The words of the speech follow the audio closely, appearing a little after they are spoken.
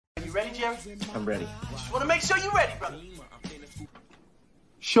you ready, Jerry? I'm ready. Just want to make sure you're ready, brother.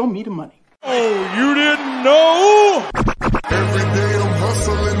 Show me the money. Oh, you didn't know? Every day I'm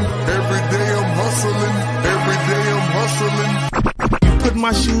hustling. Every day I'm hustling. Every day I'm hustling. Put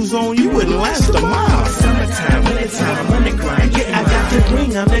my shoes on, you wouldn't last a mile. Summertime, wintertime, I'm on the grind. Yeah, I got the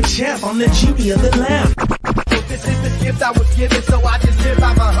ring, I'm the champ, I'm the genie of the lamp. This is the gift I was given, so I just live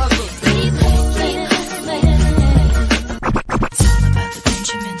by my hustle. It's all about the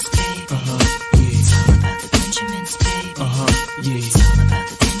Benjamins, baby. It's all about the Benjamins, baby. It's all about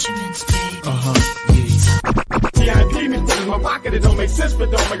the Benjamins, baby. CIP me put in my pocket, it don't make sense,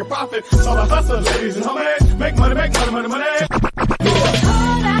 but don't make a profit. So I hustle, ladies and homies, make money, money.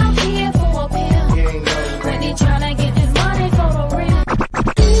 Call out here for a pill. When he tryna get this money for the real.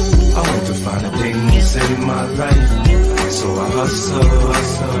 I want to find a thing to save my life, so I hustle.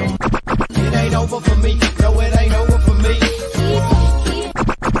 It ain't over for me. No, it ain't over for me.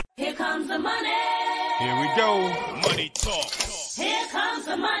 Here comes the money. Here we go. Money talk. Here comes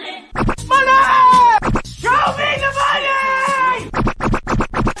the money. Show me the money!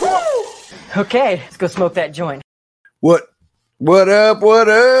 Okay, let's go smoke that joint. What up?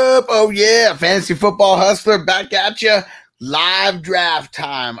 Oh yeah, Fantasy Football Hustler back at you. Live draft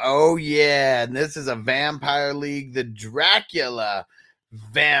time. Oh yeah, and this is a Vampire League, the Dracula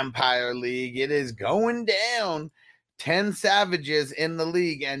Vampire League. It is going down. 10 savages in the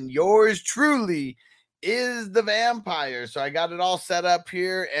league, and yours truly is the vampire. So I got it all set up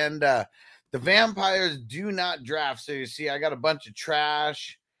here, and the vampires do not draft. So you see, I got a bunch of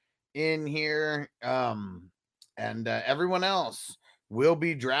trash in here, and everyone else will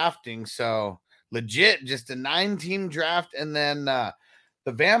be drafting. So legit, just a 9-team draft, and then the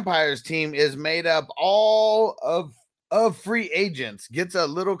vampires team is made up all of free agents. Gets a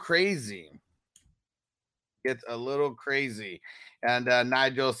little crazy. And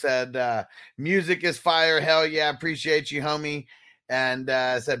Nigel said, music is fire. Hell yeah. Appreciate you, homie. And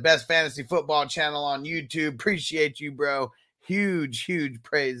said, best fantasy football channel on YouTube. Appreciate you, bro. Huge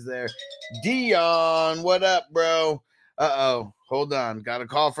praise there. Dion, what up, bro? Uh-oh. Hold on. Got a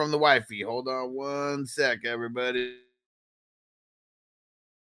call from the wifey. Hold on one sec, everybody.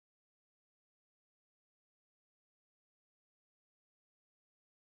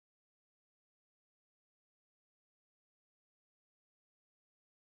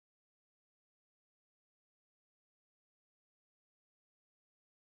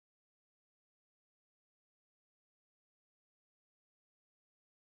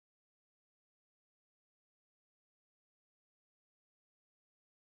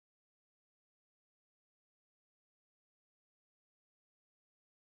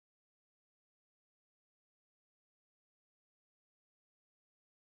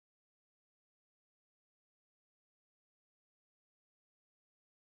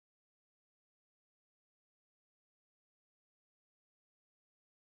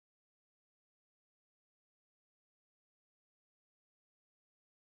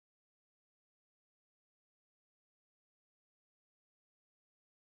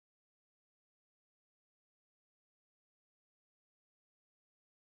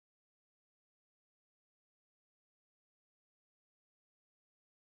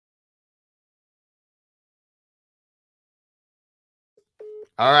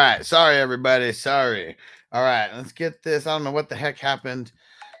 All right. Sorry, everybody. Sorry. All right. Let's get this. I don't know what the heck happened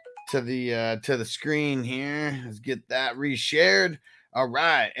to the screen here. Let's get that reshared. All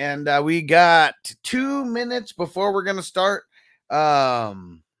right. And we got 2 minutes before we're going to start. Let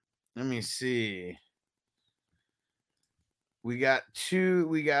me see. We got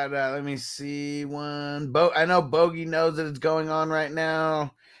let me see one. I know Bogey knows that it's going on right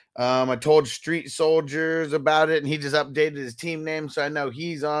now. I told Street Soldiers about it, and he just updated his team name, so I know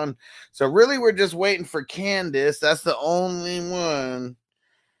he's on. So really, we're just waiting for Candace. That's the only one.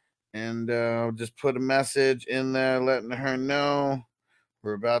 And I'll just put a message in there letting her know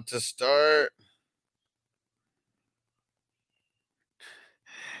we're about to start.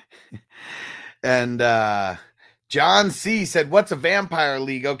 And John C. said, what's a Vampire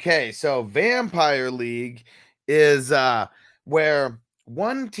League? Okay, so Vampire League is where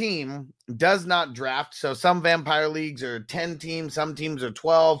one team does not draft. So some Vampire Leagues are 10 teams, some teams are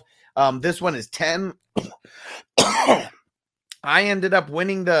 12. This one is 10. I ended up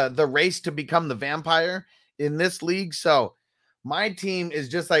winning the race to become the vampire in this league. So my team is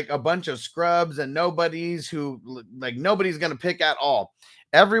just like a bunch of scrubs and nobodies who nobody's going to pick at all.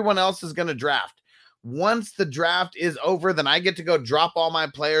 Everyone else is going to draft. Once the draft is over, then I get to go drop all my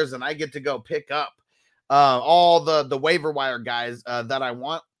players and I get to go pick up all the waiver wire guys that I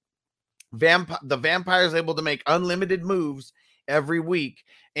want. The vampire is able to make unlimited moves every week.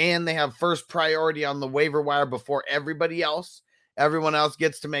 and they have first priority on the waiver wire before everybody else. Everyone else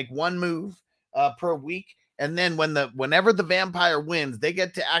gets to make one move per week. And then whenever the vampire wins, they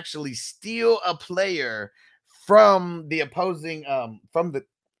get to actually steal a player from the opposing from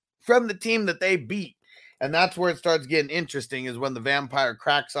the team that they beat. And that's where it starts getting interesting, is when the vampire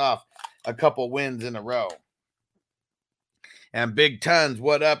cracks off a couple wins in a row. And Big Tons,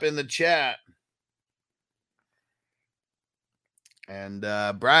 what up in the chat? And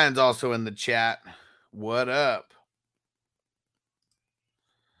Brian's also in the chat. What up?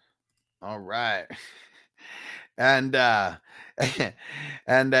 All right. And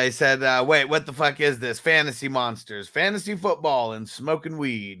and I said, wait, what the fuck is this? Fantasy monsters, fantasy football, and smoking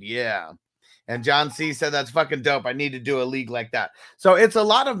weed. Yeah. And John C said, that's fucking dope. I need to do a league like that. So it's a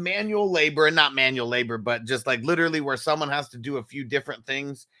lot of manual labor, and not manual labor, but just like literally where someone has to do a few different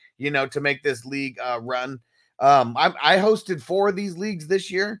things, you know, to make this league run. I hosted 4 of these leagues this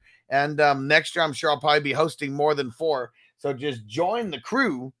year, and next year I'm sure I'll probably be hosting more than 4. So just join the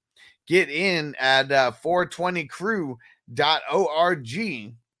crew. Get in at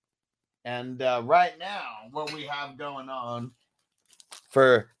 420crew.org. And right now, what we have going on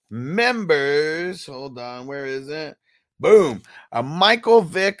for members, hold on, where is it? Boom. Michael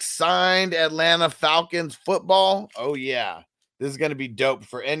Vick signed Atlanta Falcons football. Oh, yeah. This is going to be dope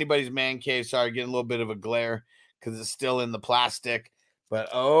for anybody's man cave. Sorry, getting a little bit of a glare because it's still in the plastic. But,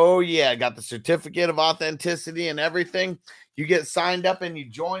 oh, yeah, got the certificate of authenticity and everything. You get signed up and you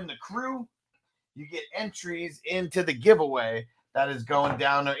join the crew. You get entries into the giveaway that is going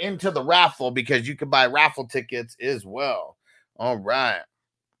down, or into the raffle, because you can buy raffle tickets as well. All right.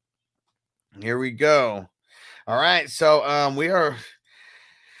 Here we go. All right. So we're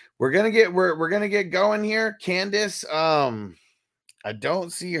going to get going here. Candace, I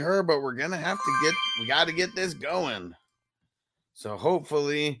don't see her, but we got to get this going. So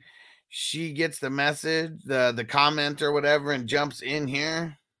hopefully she gets the message, the comment or whatever, and jumps in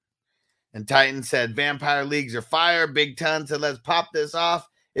here. And Titan said, Vampire Leagues are fire. Big Ton said, let's pop this off.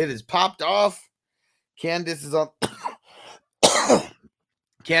 It is popped off. Candace is on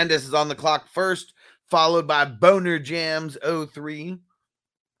Candace is on the clock first, followed by Boner Jams 03.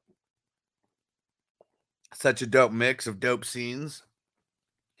 Such a dope mix of dope scenes.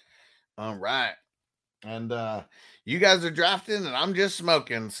 All right. And you guys are drafting and I'm just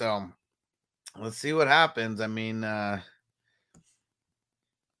smoking. So let's see what happens. I mean,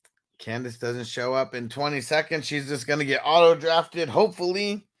 Candace doesn't show up in 20 seconds. She's just going to get auto drafted.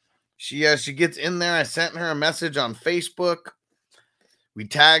 Hopefully she gets in there. I sent her a message on Facebook. We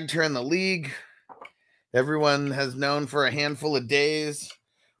tagged her in the league. Everyone has known for a handful of days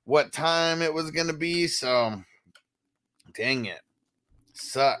what time it was going to be. So dang it.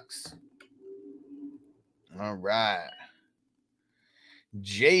 Sucks. All right.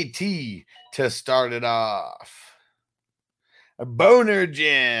 JT to start it off. Boner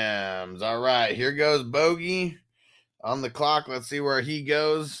Jams. All right, here goes Bogey on the clock. Let's see where he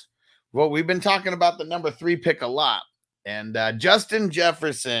goes. Well, we've been talking about the number 3 pick a lot. And Justin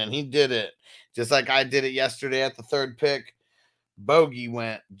Jefferson, he did it. Just like I did it yesterday at the 3rd pick. Bogey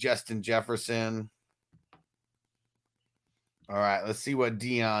went Justin Jefferson. All right, let's see what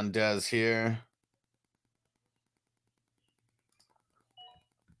Dion does here.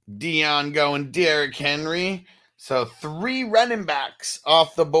 Dion going Derrick Henry. So 3 running backs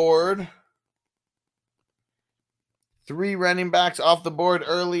off the board. 3 running backs off the board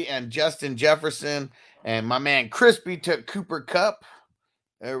early, and Justin Jefferson. And my man Crispy took Cooper Kupp.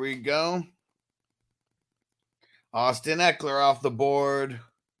 There we go. Austin Eckler off the board.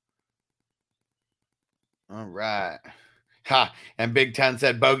 All right. Ha. And Big Ten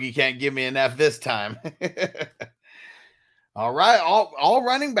said, Bogey can't give me an F this time. All right. All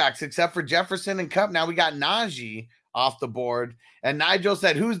running backs except for Jefferson and Kupp. Now we got Najee off the board. And Nigel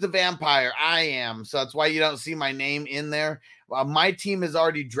said, who's the vampire? I am. So that's why you don't see my name in there. My team is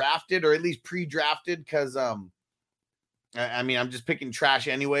already drafted, or at least pre-drafted, because I mean, I'm just picking trash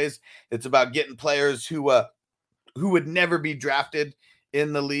anyways. It's about getting players who would never be drafted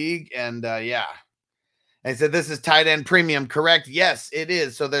in the league. And yeah. And said, this is tight end premium, correct? Yes, it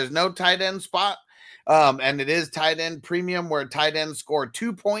is. So there's no tight end spot. And it is tight end premium, where tight ends score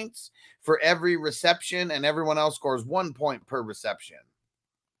 2 points for every reception, and everyone else scores 1 point per reception.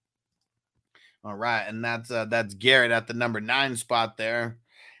 All right, and that's Garrett at the number 9 spot there.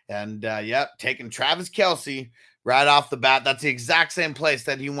 And yep, taking Travis Kelce right off the bat. That's the exact same place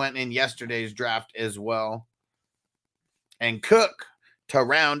that he went in yesterday's draft as well. And Cook to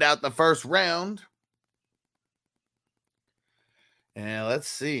round out the first round. And let's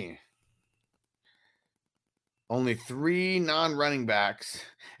see. Only 3 non-running backs.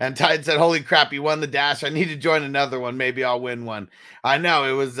 And Tide said, "Holy crap, you won the dash. I need to join another one. Maybe I'll win one." I know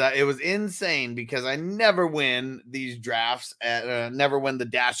it was insane because I never win these drafts, never win the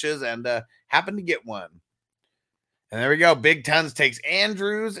dashes, and happened to get one. And there we go. Big Tons takes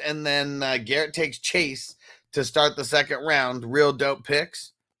Andrews, and then Garrett takes Chase to start the second round. Real dope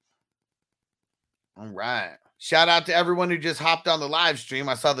picks. All right. Shout out to everyone who just hopped on the live stream.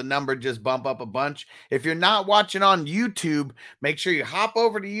 I saw the number just bump up a bunch. If you're not watching on YouTube, make sure you hop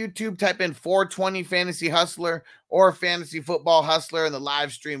over to YouTube, type in 420 Fantasy Hustler or Fantasy Football Hustler, and the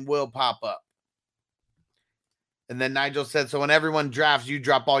live stream will pop up. And then Nigel said, so when everyone drafts, you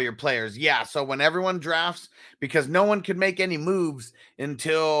drop all your players. Yeah, so when everyone drafts, because no one could make any moves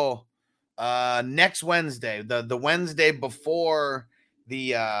until next Wednesday, the Wednesday before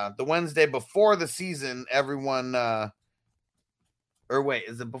the Wednesday before the season, everyone or wait,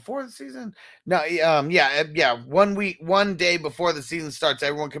 is it before the season? No, yeah, 1 day before the season starts,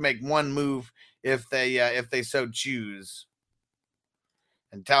 everyone can make one move if they so choose.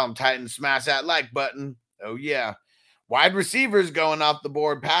 And tell them Titans smash that like button. Oh yeah. Wide receivers going off the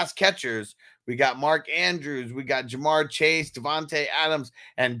board, pass catchers. We got Mark Andrews, we got Jamar Chase, Devontae Adams,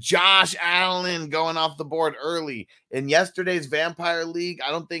 and Josh Allen going off the board early. In yesterday's Vampire League,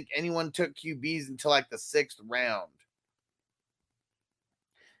 I don't think anyone took QBs until like the 6th round.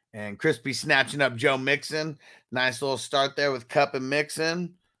 And Crispy snatching up Joe Mixon. Nice little start there with Cup and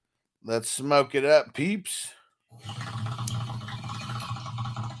Mixon. Let's smoke it up, peeps.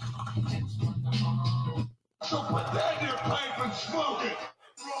 So put that in your pipe and smoke it.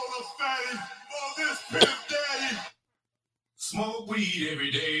 Roll a fatty on this pimp daddy. Smoke weed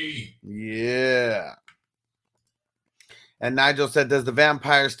every day. Yeah. And Nigel said, does the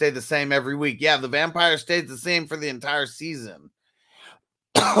vampire stay the same every week? Yeah, the vampire stays the same for the entire season.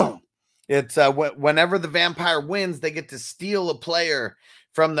 It's whenever the vampire wins, they get to steal a player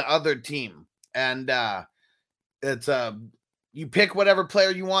from the other team. And it's you pick whatever player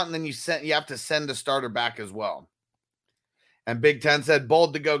you want, and then you have to send a starter back as well. And Big Ten said,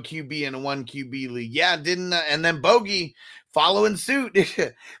 bold to go QB in a 1 QB league. Yeah, didn't and then Bogey following suit.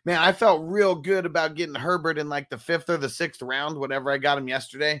 Man, I felt real good about getting Herbert in like the 5th or the 6th round, whatever I got him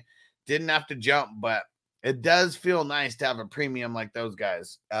yesterday. Didn't have to jump, but it does feel nice to have a premium like those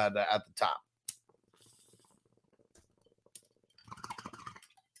guys at the top.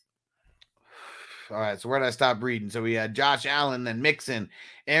 All right, so where did I stop reading? So we had Josh Allen, then Mixon,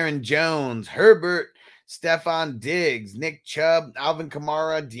 Aaron Jones, Herbert, Stephon Diggs, Nick Chubb, Alvin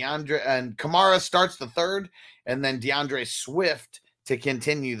Kamara, DeAndre, and Kamara starts the 3rd, and then DeAndre Swift to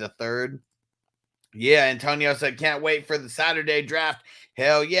continue the 3rd. Yeah, Antonio said, can't wait for the Saturday draft.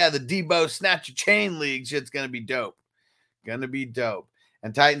 Hell yeah, the Debo Snatch Your Chain League shit's going to be dope. Going to be dope.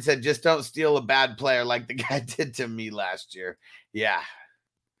 And Titan said, just don't steal a bad player like the guy did to me last year. Yeah.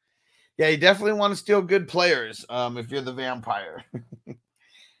 Yeah, you definitely want to steal good players if you're the vampire.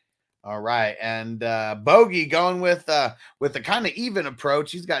 All right, and Bogey going with a kind of even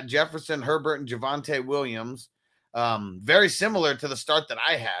approach. He's got Jefferson, Herbert, and Javonte Williams. Very similar to the start that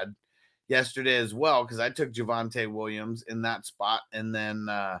I had yesterday as well, because I took Javonte Williams in that spot, and then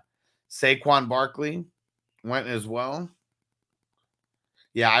Saquon Barkley went as well.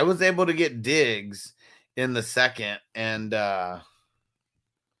 Yeah, I was able to get Diggs in the 2nd, and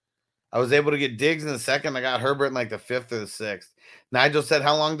I was able to get Diggs in the 2nd. I got Herbert in like the 5th or the 6th. Nigel said,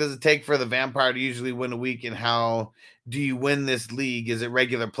 how long does it take for the vampire to usually win a week, and how do you win this league? Is it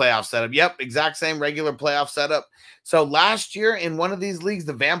regular playoff setup? Yep, exact same regular playoff setup. So last year in one of these leagues,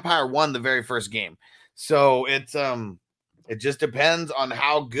 the vampire won the very first game. So it's it just depends on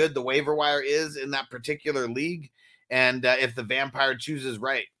how good the waiver wire is in that particular league, and if the vampire chooses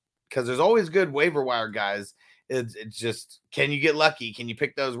right, because there's always good waiver wire guys. It's just, can you get lucky? Can you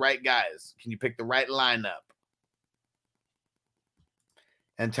pick those right guys? Can you pick the right lineup?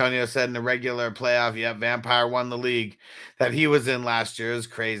 Antonio said in the regular playoff, yeah, Vampire won the league that he was in last year. It was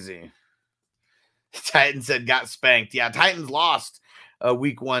crazy. Titans said got spanked. Yeah, Titans lost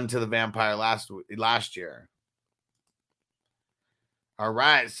week 1 to the Vampire last year. All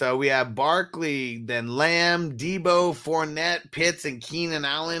right, so we have Barkley, then Lamb, Debo, Fournette, Pitts, and Keenan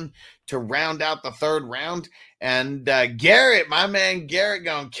Allen to round out the 3rd round. And Garrett, my man Garrett,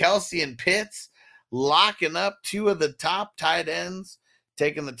 going Kelsey and Pitts, locking up 2 of the top tight ends,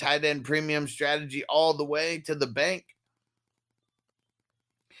 taking the tight end premium strategy all the way to the bank.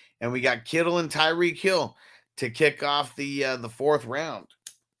 And we got Kittle and Tyreek Hill to kick off the 4th round.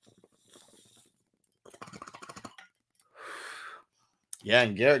 Yeah,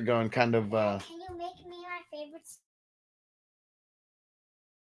 and Garrett going kind of Can you make me my favorite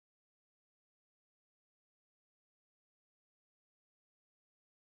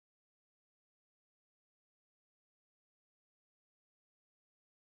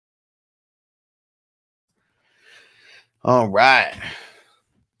All right.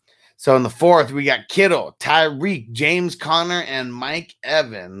 So in the fourth, we got Kittle, Tyreek, James Conner, and Mike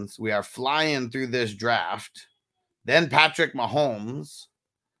Evans. We are flying through this draft. Then Patrick Mahomes.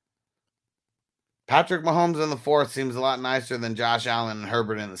 Patrick Mahomes in the fourth seems a lot nicer than Josh Allen and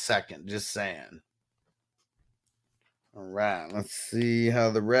Herbert in the second. Just saying. All right, let's see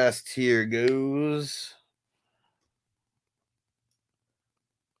how the rest here goes.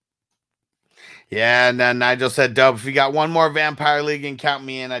 Yeah, and then Nigel said, "Dope. If you got one more Vampire League and count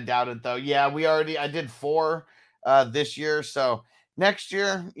me in, I doubt it though." Yeah, I did 4 this year, so next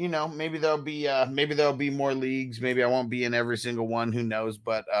year, maybe there'll be more leagues. Maybe I won't be in every single one. Who knows?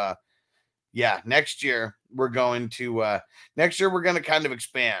 But yeah, next year we're going to kind of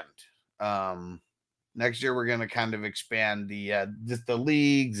expand. Next year we're going to kind of expand the just the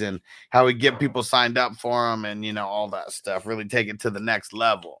leagues and how we get people signed up for them and all that stuff. Really take it to the next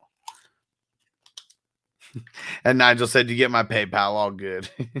level. And Nigel said, "You get my PayPal, all good."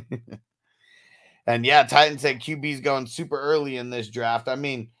 And yeah, Titan said QB's going super early in this draft. I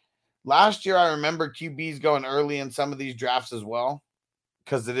mean, last year I remember QB's going early in some of these drafts as well,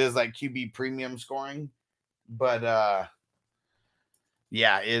 because it is like QB premium scoring. But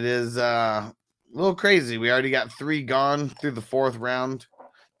yeah, it is a little crazy. We already got 3 gone through the 4th round.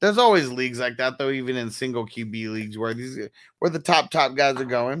 There's always leagues like that though, even in single QB leagues where the top guys are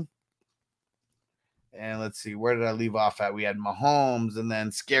going. And let's see, where did I leave off at? We had Mahomes and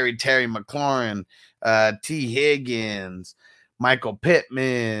then Scary Terry McLaurin, T. Higgins, Michael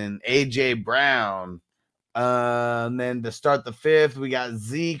Pittman, A.J. Brown. And then to start the 5th, we got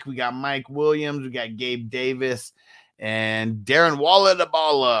Zeke, we got Mike Williams, we got Gabe Davis, and Darren Waller.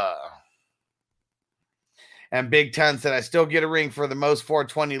 And Big Ton said, "I still get a ring for the most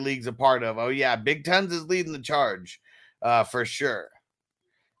 420 leagues a part of." Oh, yeah, Big Tons is leading the charge for sure.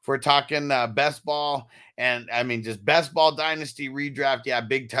 If we're talking best ball and just best ball dynasty redraft, yeah,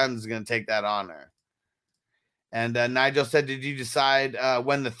 Big Tons is going to take that honor. And Nigel said, "Did you decide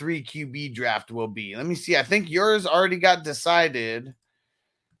when the 3 QB draft will be?" Let me see. I think yours already got decided.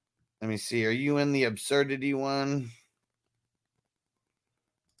 Let me see. Are you in the absurdity one?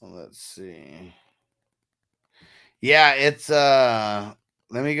 Let's see. Yeah, it's let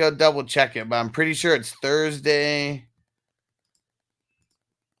me go double check it, but I'm pretty sure it's Thursday.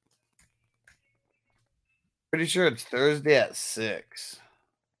 Pretty sure it's Thursday at 6.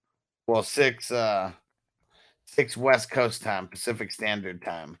 Well, 6 West Coast time, Pacific Standard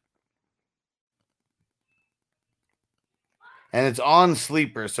Time. And it's on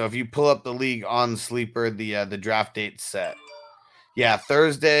Sleeper, so if you pull up the league on Sleeper, the draft date's set. Yeah,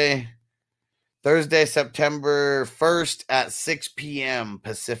 Thursday, September 1st at 6 p.m.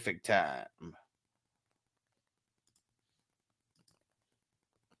 Pacific time.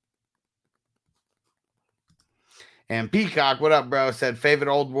 And Peacock, what up, bro? Said favorite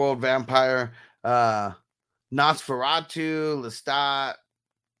old world vampire, Nosferatu, Lestat,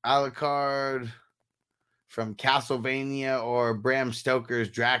 Alucard from Castlevania, or Bram Stoker's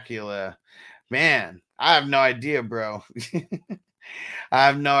Dracula. Man, I have no idea, bro. I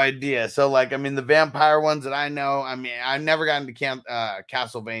have no idea. So, the vampire ones that I know, I've never gotten to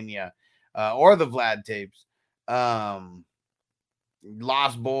Castlevania or the Vlad tapes.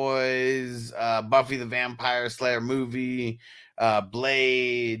 Lost Boys, Buffy the Vampire Slayer movie,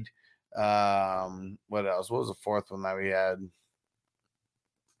 Blade. What else? What was the 4th one that we had?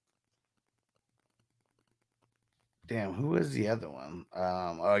 Damn, who was the other one?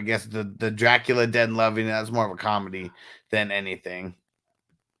 I guess the Dracula Dead and Loving. That's more of a comedy than anything.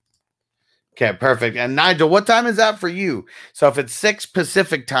 Okay, perfect. And Nigel, what time is that for you? So if it's 6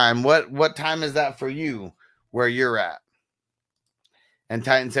 Pacific time, what time is that for you where you're at? And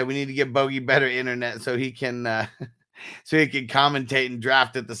Titan said we need to get Bogey better internet so he can commentate and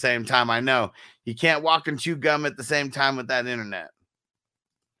draft at the same time. I know you can't walk and chew gum at the same time with that internet.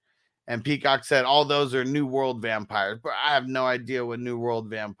 And Peacock said all those are New World vampires, but I have no idea what New World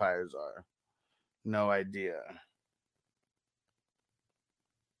vampires are. No idea.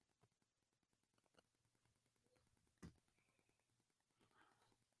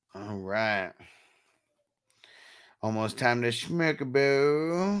 All right. Almost time to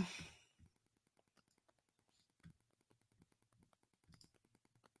schmirkaboo.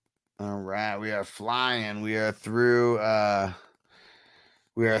 All right, we are flying. We are through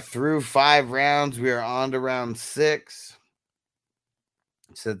 5 rounds. We are on to round 6.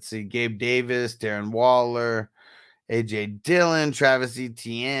 So let's see, Gabe Davis, Darren Waller, AJ Dillon, Travis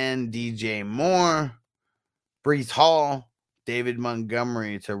Etienne, DJ Moore, Breece Hall, David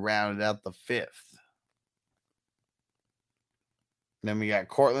Montgomery to round out the 5th. Then we got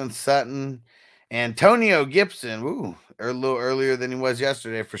Cortland Sutton, Antonio Gibson. Ooh, a little earlier than he was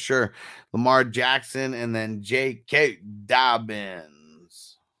yesterday for sure. Lamar Jackson and then J.K.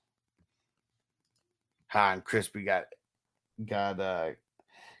 Dobbins. And Crispy got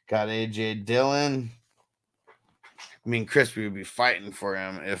A.J. Dillon. I mean, Crispy would be fighting for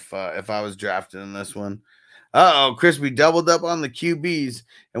him if I was drafted in this one. Crispy doubled up on the QBs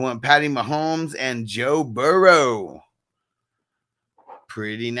and went Patty Mahomes and Joe Burrow.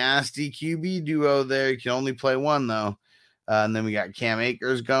 Pretty nasty QB duo there. You can only play one, though. And then we got Cam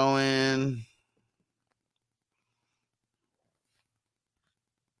Akers going.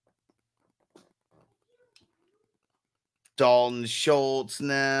 Dalton Schultz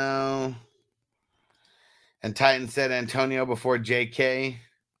now. And Titan said Antonio before JK.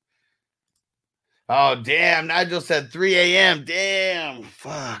 Oh, damn. Nigel said 3 a.m. Damn.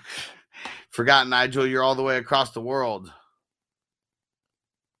 Fuck. Forgot, Nigel. You're all the way across the world.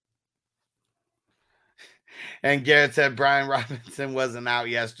 And Garrett said Brian Robinson wasn't out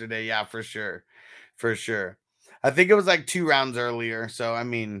yesterday. Yeah, for sure. For sure. I think it was like 2 rounds earlier. So, I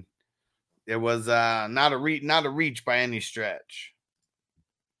mean, it was not a reach by any stretch.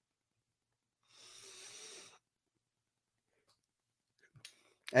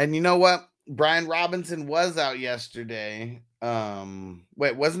 And you know what? Brian Robinson was out yesterday.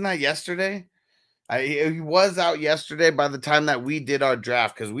 Wait, wasn't that yesterday? He was out yesterday by the time that we did our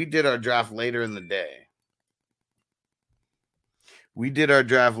draft, because we did our draft later in the day. We did our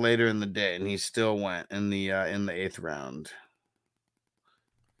draft later in the day, and he still went in the 8th round.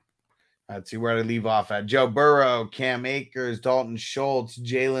 Let's see where to leave off at. Joe Burrow, Cam Akers, Dalton Schultz,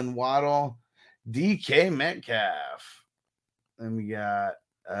 Jalen Waddle, DK Metcalf. Then we got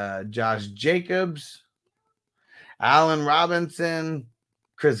Josh Jacobs, Allen Robinson,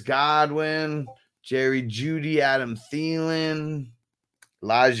 Chris Godwin, Jerry Jeudy, Adam Thielen,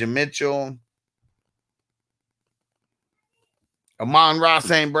 Elijah Mitchell, Amon-Ra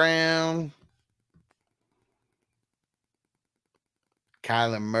St. Brown,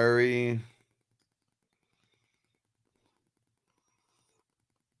 Kyler Murray,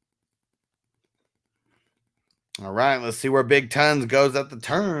 all right, let's see where Big Tons goes at the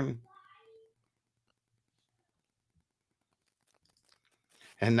turn.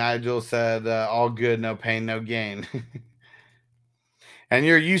 And Nigel said, all good, no pain, no gain. And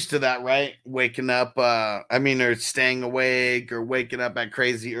you're used to that, right? Waking up, or staying awake or waking up at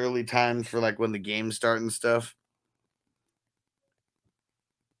crazy early times for like when the games start and stuff.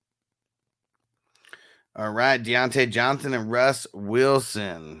 All right, Deontay Johnson and Russ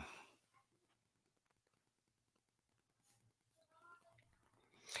Wilson.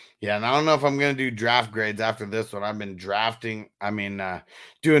 Yeah, and I don't know if I'm going to do draft grades after this one. I've been doing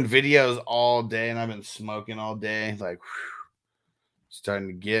videos all day, and I've been smoking all day. Like, starting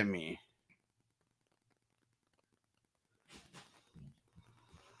to get me.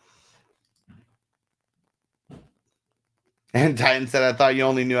 And Titan said, I thought you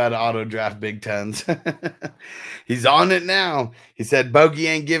only knew how to auto draft Big Tons. He's on it now. He said, Bogey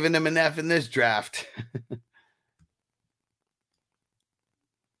ain't giving him an F in this draft.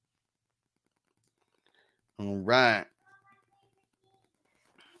 All right.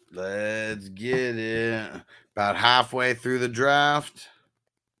 Let's get it. About halfway through the draft.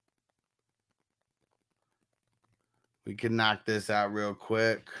 We can knock this out real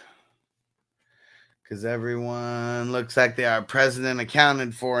quick. Because everyone looks like they are present and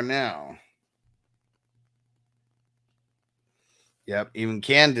accounted for now. Yep, even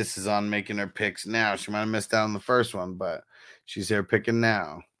Candace is on making her picks now. She might have missed out on the first one, but she's here picking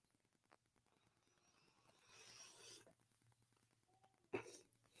now.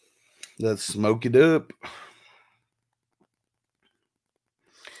 Let's smoke it up.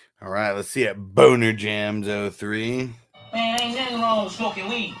 All right, let's see it. Boner Jams 03. Man, ain't nothing wrong with smoking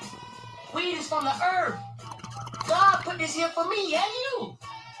weed. Weed is from the earth. God put this here for me and you.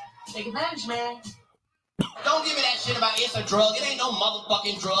 Take advantage, man. Don't give me that shit about it's a drug. It ain't no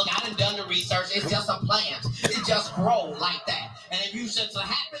motherfucking drug. I done the research. It's just a plant. It just grows like that. And if you should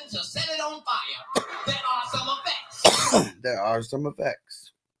happen to set it on fire, there are some effects. There are some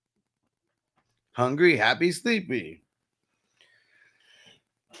effects. Hungry, happy, sleepy.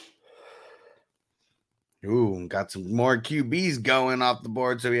 Ooh, got some more QBs going off the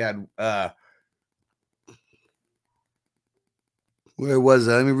board. So we had where was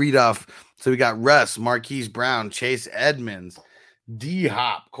that? Let me read off. So we got Russ, Marquise Brown, Chase Edmonds,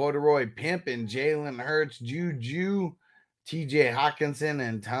 D-Hop, Corduroy Pimpin, Jalen Hurts, Juju, TJ Hawkinson,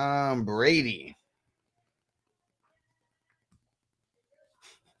 and Tom Brady.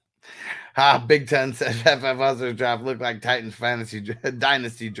 Big Ten said FF Hustlers draft looked like Titans fantasy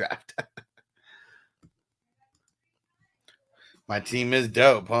dynasty draft. My team is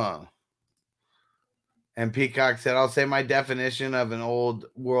dope, huh? And Peacock said, I'll say my definition of an old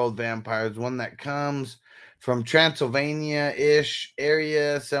world vampire is one that comes from Transylvania-ish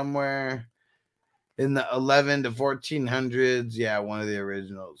area somewhere in the 11 to 1400s. Yeah, one of the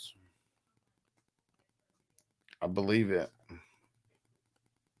originals. I believe it.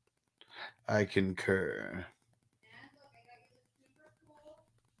 I concur.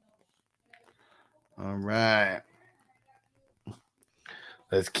 All right.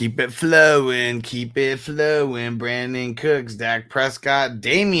 Let's keep it flowing. Keep it flowing. Brandon Cooks, Dak Prescott,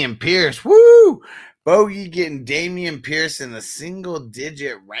 Damian Pierce. Woo! Bogey getting Damian Pierce in the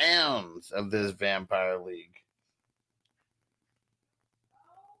single-digit rounds of this Vampire League.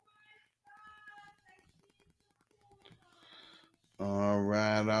 All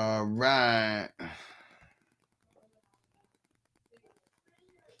right, all right.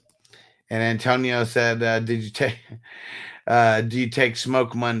 And Antonio said, do you take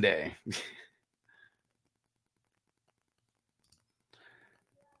Smoke Monday?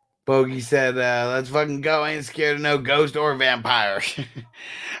 Bogey said, let's fucking go. I ain't scared of no ghost or vampire.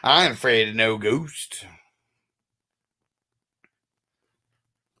 I ain't afraid of no ghost.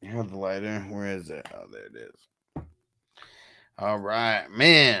 Here's the lighter. Where is it? Oh, there it is. All right,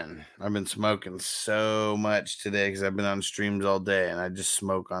 man. I've been smoking so much today because I've been on streams all day, and I just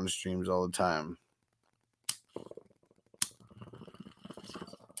smoke on streams all the time.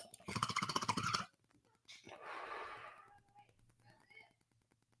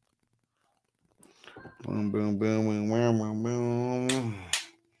 Boom, boom, boom, boom, boom, boom, boom.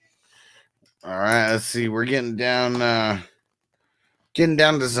 All right, let's see. We're getting down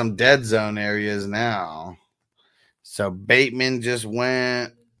to some dead zone areas now. So Bateman just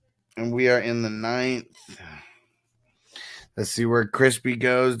went, and we are in the 9th. Let's see where Crispy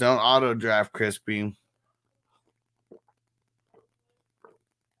goes. Don't auto draft Crispy.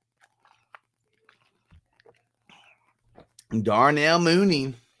 Darnell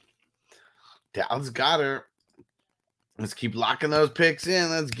Mooney. Dallas Goedert. Let's keep locking those picks in.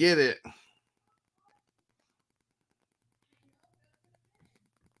 Let's get it.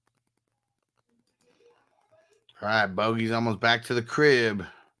 All right, Bogey's almost back to the crib.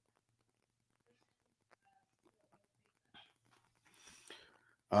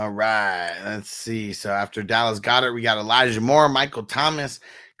 All right, let's see. So after Dallas Goedert, we got Elijah Moore, Michael Thomas,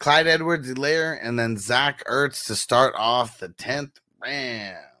 Clyde Edwards-Helaire, and then Zach Ertz to start off the 10th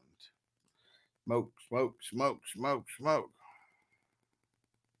round. Smoke, smoke, smoke, smoke, smoke.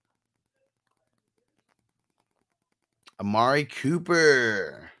 Amari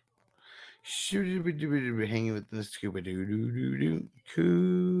Cooper. Hanging with the scuba doo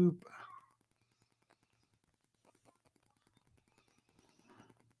Coop.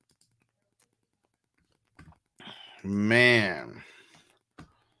 Man,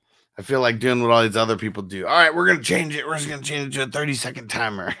 I feel like doing what all these other people do. All right, we're gonna change it. We're just gonna change it to a 30-second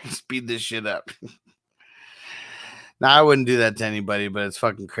timer. Speed this shit up. Now, I wouldn't do that to anybody, but it's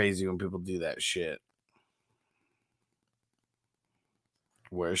fucking crazy when people do that shit.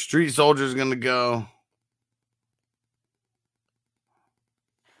 Where Street Soldier's gonna go?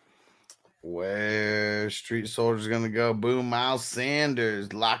 Where Street Soldier's gonna go? Boom, Miles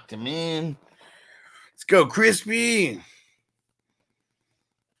Sanders locked him in. Let's go, Crispy.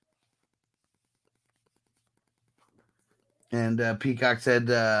 And Peacock said,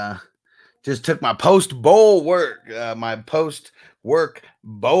 just took my post-bowl work. My post-work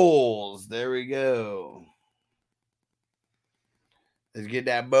bowls. There we go. Let's get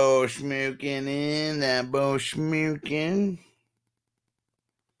that bowl schmooking in. That bowl schmooking.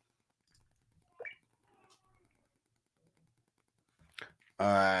 All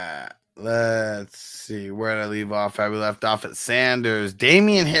right. Let's see. Where did I leave off? We left off at Sanders.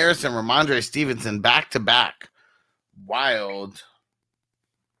 Damian Harris and Ramondre Stevenson back-to-back. Wild.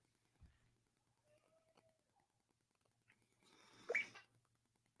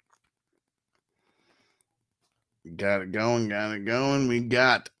 Got it going, got it going. We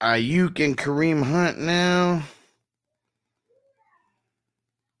got Ayuk and Kareem Hunt now.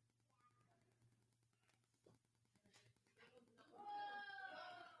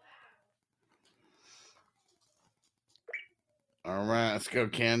 All right, let's go,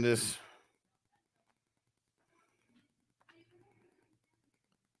 Candace.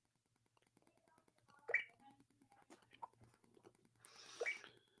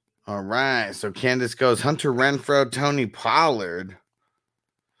 All right, so Candace goes Hunter Renfrow, Tony Pollard.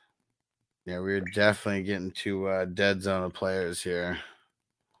 Yeah, we're definitely getting to dead zone of players here.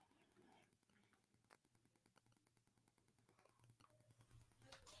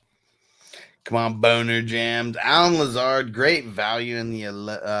 Come on, Boner Jams. Alan Lazard, great value in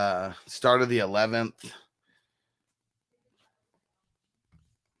the start of the 11th.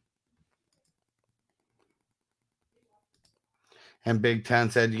 And Big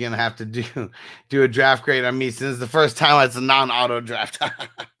Ten said you're going to have to do a draft grade on me since the first time it's a non-auto draft.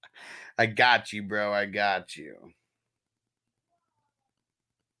 I got you, bro. I got you.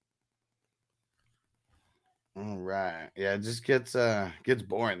 All right. Yeah, it just gets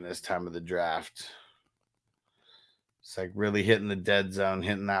boring this time of the draft. It's like really hitting the dead zone,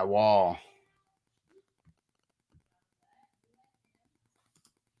 hitting that wall.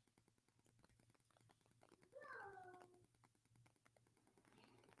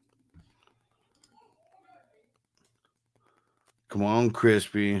 Come on,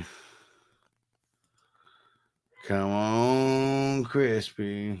 Crispy. Come on,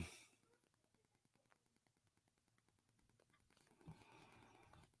 Crispy.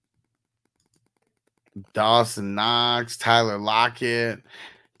 Dawson Knox, Tyler Lockett,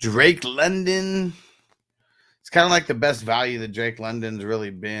 Drake London. It's kind of like the best value that Drake London's really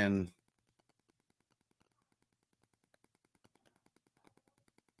been.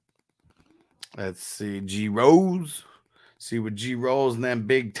 Let's see. G Rose. See what G Rose and then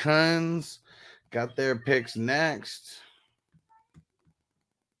Big Tons got their picks next.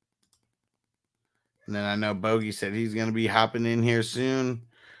 And then I know Bogey said he's going to be hopping in here soon.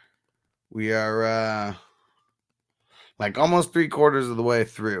 We are like almost 3/4 of the way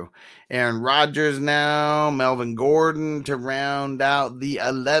through. Aaron Rodgers now, Melvin Gordon to round out the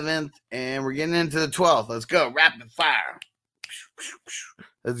 11th. And we're getting into the 12th. Let's go. Rapid fire.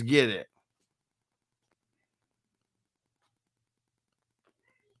 Let's get it.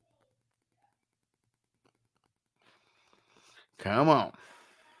 Come on.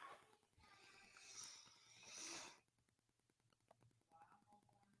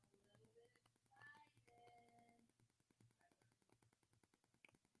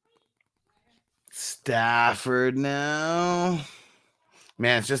 Stafford now.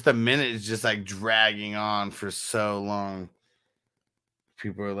 Man, it's just a minute. It's just like dragging on for so long.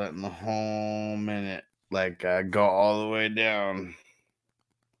 People are letting the whole minute like go all the way down.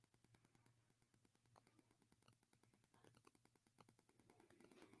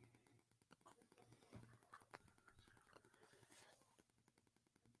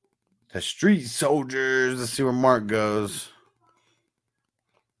 The Street Soldiers. Let's see where Mark goes.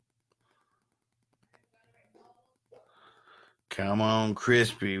 Come on,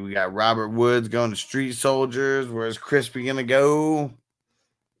 Crispy. We got Robert Woods going to Street Soldiers. Where's Crispy going to go?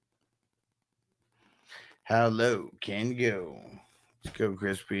 How low can you go? Let's go,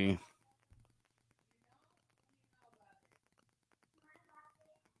 Crispy.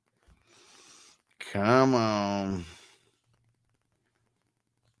 Come on.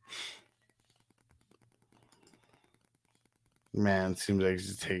 Man, it seems like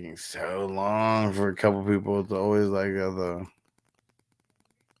it's taking so long for a couple people. It's always like the.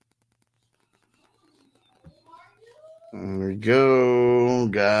 There we go.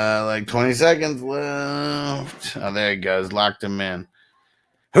 Got like 20 seconds left. Oh, there he goes. Locked him in.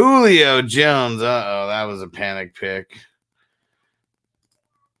 Julio Jones. Uh-oh, that was a panic pick.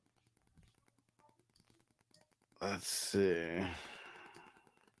 Let's see.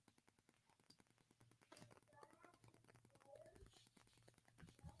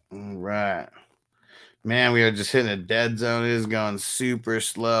 All right. Man, we are just hitting a dead zone. It is going super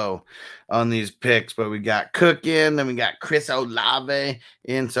slow on these picks, but we got Cook in, then we got Chris Olave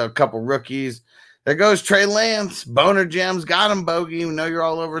in, so a couple rookies. There goes Trey Lance. Boner Jams got him, Bogey. We know you're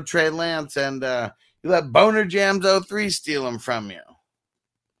all over Trey Lance, and you let Boner Jams 03 steal him from you.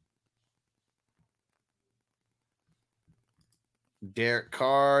 Derek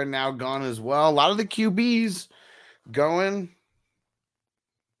Carr now gone as well. A lot of the QBs going.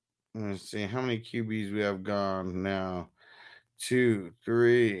 Let's see how many QBs we have gone now. 2,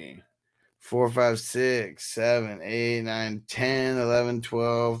 3, 4, 5, 6, 7, 8, 9, 10, 11,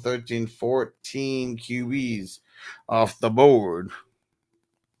 12, 13, 14 QBs off the board.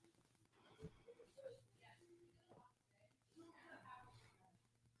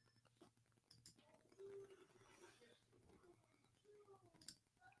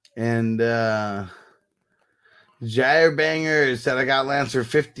 And Jair Banger said, I got Lance for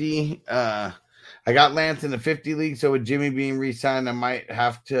 50. I got Lance in the 50 league, so with Jimmy being re-signed, I might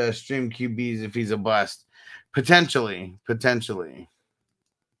have to stream QBs if he's a bust. Potentially.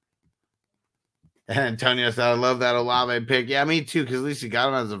 And Antonio said, I love that Olave pick. Yeah, me too, because at least he got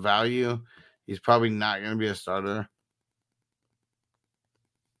him as a value. He's probably not going to be a starter.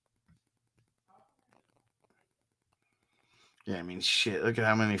 Yeah, I mean, shit. Look at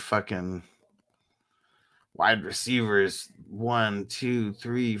how many fucking wide receivers 1, 2,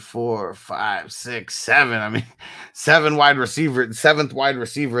 3, 4, 5, 6, 7. I mean, 7 wide receiver, 7th wide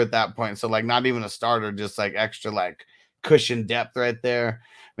receiver at that point. So like not even a starter, just like extra like cushion depth right there.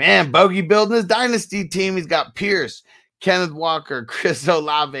 Man, Bogey building his dynasty team. He's got Pierce, Kenneth Walker, Chris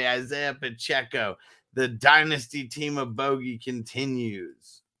Olave, Isaiah Pacheco. The dynasty team of Bogey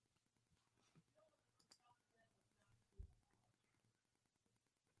continues.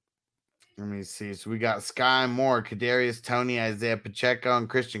 Let me see. So we got Sky Moore, Kadarius Toney, Isaiah Pacheco, and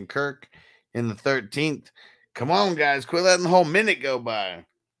Christian Kirk in the 13th. Come on, guys. Quit letting the whole minute go by.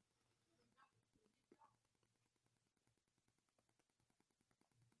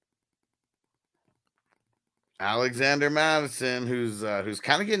 Alexander Madison, who's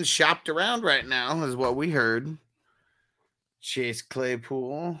kind of getting shopped around right now, is what we heard. Chase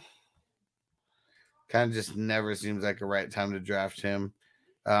Claypool. Kind of just never seems like a right time to draft him.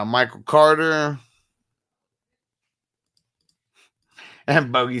 Michael Carter.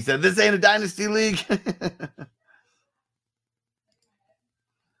 And Bogey said, this ain't a dynasty league.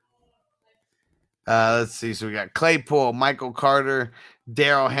 Let's see. So we got Claypool, Michael Carter,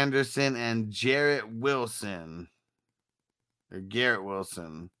 Darrell Henderson, and Garrett Wilson.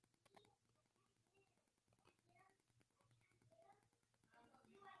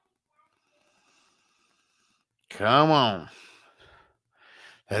 Come on.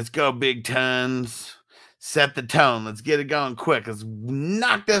 Let's go, Big Tons. Set the tone. Let's get it going quick. Let's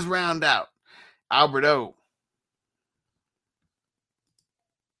knock this round out. Albert O.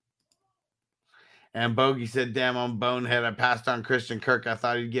 And Bogey said, damn, I'm bonehead. I passed on Christian Kirk. I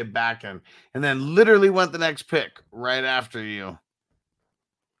thought he'd get back and then literally went the next pick right after you.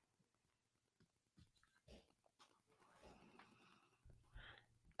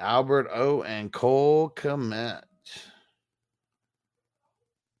 Albert O and Cole Kmet.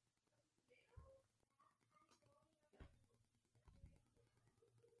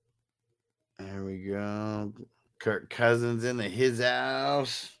 There we go. Kirk Cousins into his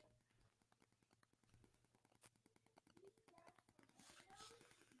house.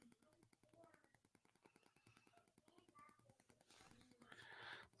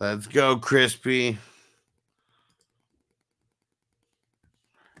 Let's go, Crispy.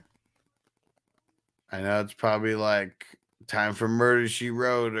 I know it's probably like time for Murder, She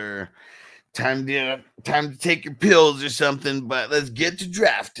Wrote, or time to take your pills or something, but let's get to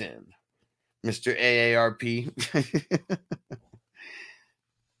drafting, Mr. AARP. I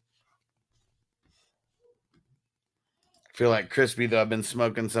feel like Crispy, though. I've been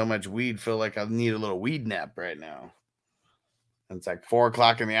smoking so much weed, feel like I need a little weed nap right now. It's like 4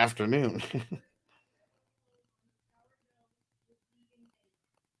 o'clock in the afternoon.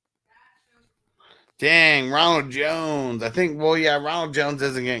 Dang, Ronald Jones. I think, well, yeah, Ronald Jones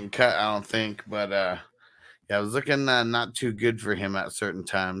isn't getting cut, I don't think. But, yeah, it was looking not too good for him at certain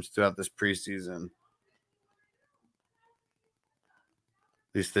times throughout this preseason.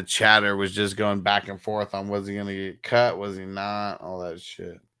 At least the chatter was just going back and forth on was he going to get cut, was he not, all that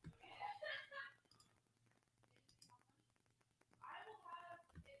shit.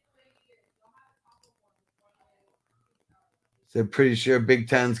 So pretty sure Big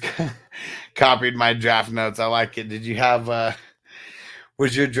Ten's copied my draft notes. I like it. Did you have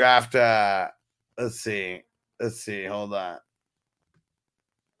was your draft let's see. Hold on.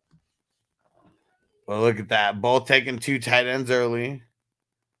 Well, look at that. Both taking 2 tight ends early.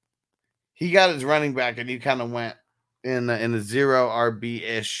 He got his running back and you kind of went in the 0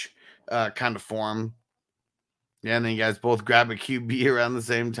 RB-ish kind of form. Yeah, and then you guys both grab a QB around the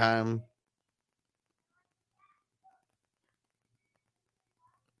same time.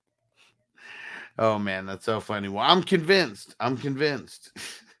 Oh, man, that's so funny. Well, I'm convinced.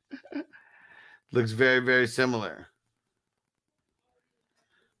 Looks very, very similar.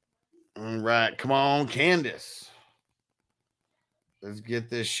 All right. Come on, Candace. Let's get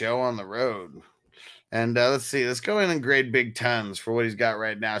this show on the road. And let's see. Let's go in and grade Big Tons for what he's got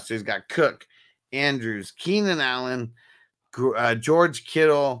right now. So he's got Cook, Andrews, Keenan Allen, George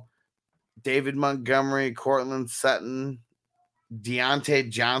Kittle, David Montgomery, Cortland Sutton,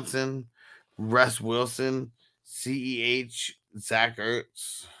 Deontay Johnson, Russ Wilson, CEH, Zach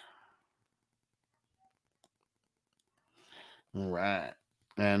Ertz. All right.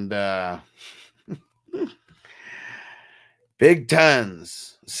 And Big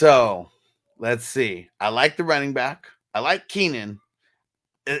Tons. So let's see. I like the running back. I like Keenan.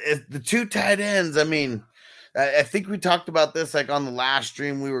 The 2 tight ends, I mean, I think we talked about this like on the last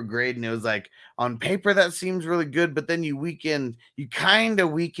stream we were grading. It was like on paper that seems really good, but then you kind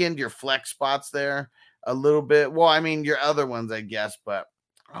of weakened your flex spots there a little bit. Well, I mean your other ones, I guess, but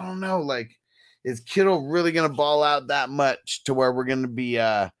I don't know. Like is Kittle really going to ball out that much to where we're going to be,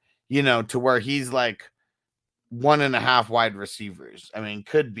 to where he's like 1.5 wide receivers? I mean,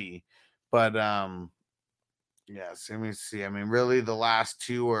 could be, but yes. Let me see. I mean, really, the last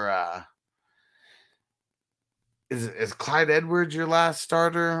two are. Is Clyde Edwards your last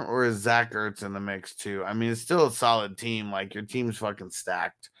starter, or is Zach Ertz in the mix too? I mean, it's still a solid team. Like, your team's fucking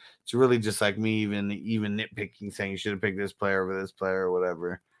stacked. It's really just like me even nitpicking, saying you should have picked this player over this player or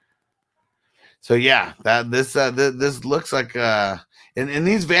whatever. So yeah, this looks like in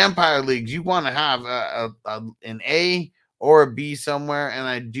these vampire leagues, you want to have an A or a B somewhere, and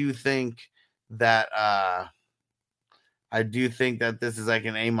I do think that this is like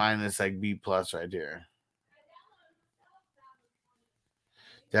an A-, like B+ right here.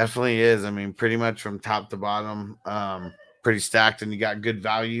 Definitely is. I mean, pretty much from top to bottom, pretty stacked, and you got good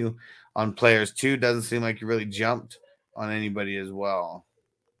value on players too. Doesn't seem like you really jumped on anybody as well.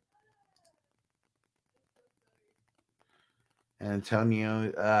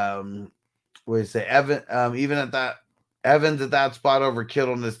 Antonio, what do you say? Evan, even at that, Evans at that spot over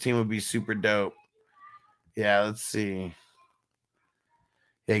Kittle in this team would be super dope. Yeah, let's see.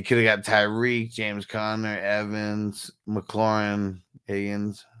 Yeah, he could have got Tyreek, James Conner, Evans, McLaurin,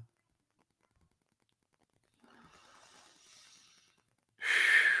 Higgins.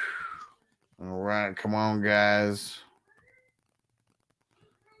 All right, come on, guys.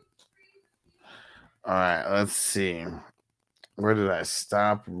 All right, let's see. Where did I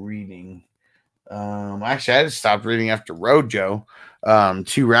stop reading? Actually, I just stopped reading after Rojo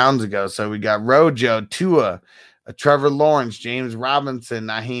 2 rounds ago. So we got Rojo, Tua, Trevor Lawrence, James Robinson,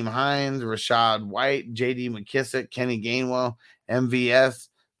 Nyheim Hines, Rashad White, J.D. McKissick, Kenny Gainwell, MVS,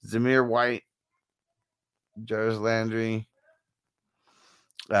 Zamir White, Jarvis Landry,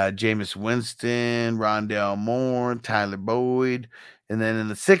 Jameis Winston, Rondale Moore, Tyler Boyd. And then in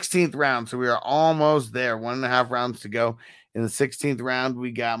the 16th round, so we are almost there, 1.5 rounds to go. In the 16th round,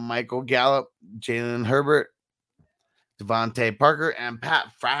 we got Michael Gallup, Jalen Herbert, Devontae Parker, and Pat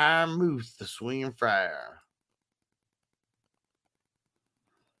Freiermuth, the swinging friar.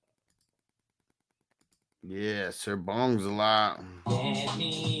 Yeah, Sir Bongs a lot. Let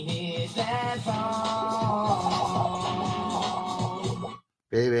me hit that bong.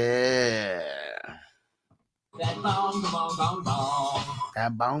 Baby. That bong, bong, bong, bong.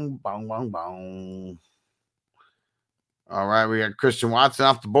 That bong, bong, bong, bong. All right, we got Christian Watson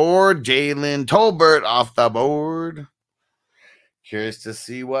off the board. Jalen Tolbert off the board. Curious to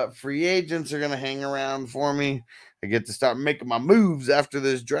see what free agents are going to hang around for me. I get to start making my moves after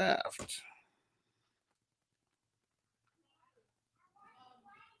this draft.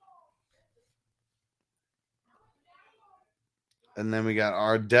 And then we got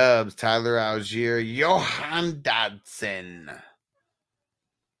our dubs, Tyler Algier, Johan Dodson.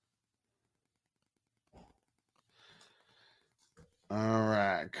 All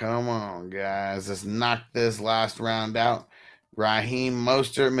right, come on, guys. Let's knock this last round out. Raheem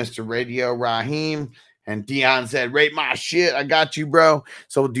Mostert, Mr. Radio Raheem. And Dion said, rate my shit. I got you, bro.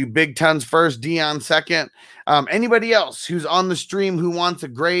 So we'll do Big Tons first, Dion second. Anybody else who's on the stream who wants a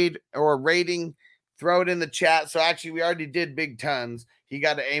grade or a rating, throw it in the chat. So actually, we already did Big Tons. He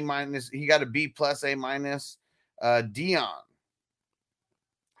got an A-. He got a B+, A-. Dion.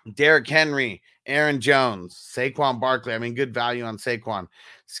 Derrick Henry, Aaron Jones, Saquon Barkley. I mean, good value on Saquon.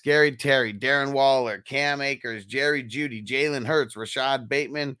 Scary Terry, Darren Waller, Cam Akers, Jerry Jeudy, Jalen Hurts, Rashad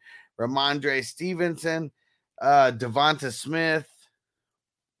Bateman, Ramondre Stevenson, Devonta Smith,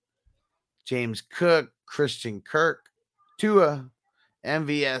 James Cook, Christian Kirk, Tua,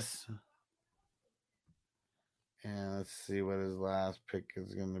 MVS. And let's see what his last pick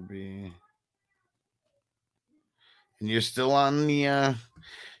is going to be. And you're still on the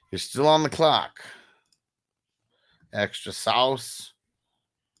clock. Extra sauce.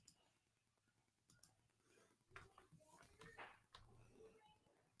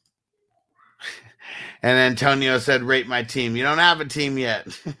 And Antonio said, rate my team. You don't have a team yet.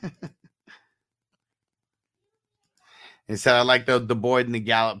 He said, I like the Boyd and the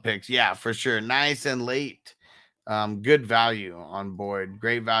Gallup picks. Yeah, for sure. Nice and late. Good value on Boyd.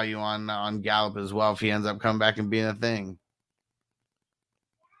 Great value on Gallup as well if he ends up coming back and being a thing.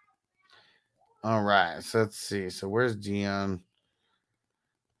 All right, so let's see. So where's Dion?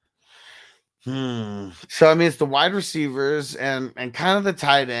 So I mean, it's the wide receivers and kind of the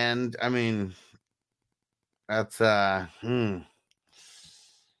tight end. I mean, that's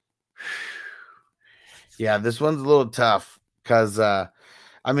Yeah, this one's a little tough because I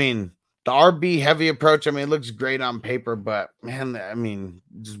mean, the RB heavy approach, I mean, it looks great on paper, but man, I mean,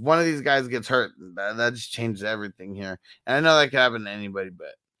 just one of these guys gets hurt. That just changes everything here. And I know that could happen to anybody,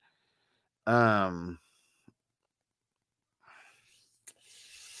 but Trying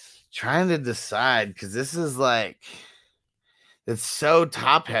to decide because this is like it's so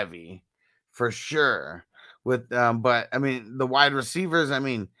top heavy for sure. With but I mean the wide receivers, I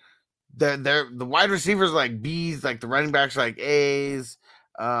mean they're the wide receivers like B's, like the running backs like A's.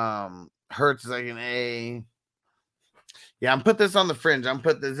 Hurts is like an A. Yeah, I'm put this on the fringe.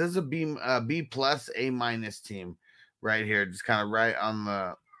 This is a B plus A minus team right here, just kind of right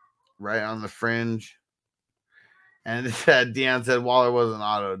on the fringe. And it said Deion said Waller was an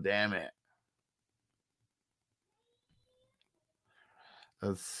auto. Damn it.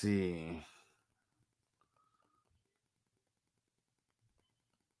 Let's see.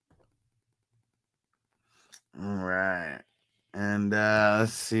 All right. And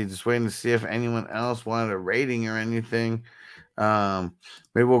let's see, just waiting to see if anyone else wanted a rating or anything.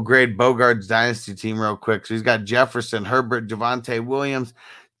 Maybe we'll grade Bogart's dynasty team real quick. So he's got Jefferson, Herbert, Javonte Williams,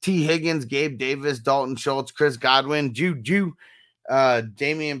 T. Higgins, Gabe Davis, Dalton Schultz, Chris Godwin, Juju,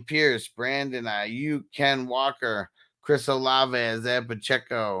 Damian Pierce, Brandon Ayuk, Ken Walker, Chris Olave, Isaiah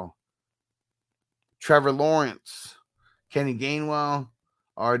Pacheco, Trevor Lawrence, Kenny Gainwell,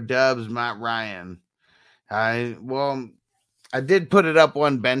 R. Dubs, Matt Ryan. I did put it up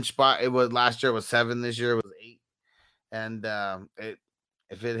one bench spot. It was last year it was 7. This year it was 8. And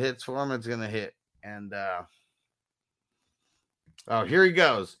if it hits for him, it's gonna hit. And here he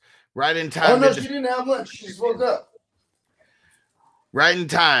goes. Right in time. Oh no, she didn't have lunch. She just woke up. Right in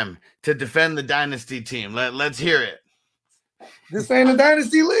time to defend the dynasty team. Let's hear it. This ain't a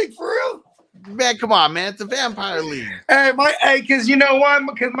dynasty league for real. Man, come on, man. It's a vampire league. Hey, because you know why?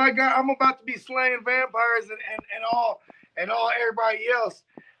 Because my God, I'm about to be slaying vampires and all everybody else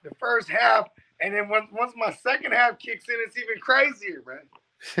the first half, and then once my second half kicks in, it's even crazier, man.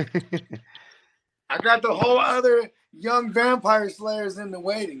 I got the whole other young vampire slayers in the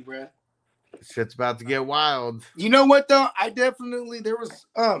waiting, bro. Shit's about to get wild. You know what though? I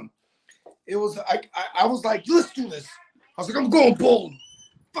was like, let's do this. I was like, I'm going bold.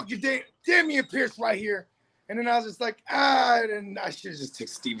 Fuck your Damian Pierce right here. And then I was just like, and I should have just took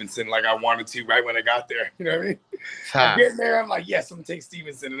Stevenson like I wanted to right when I got there. You know what I mean? I'm getting there, I'm like, yes, I'm gonna take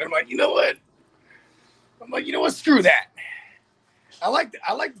Stevenson. And I'm like, you know what? Screw that. I like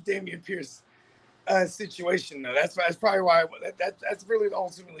the Damian Pierce situation though. That's probably why that's really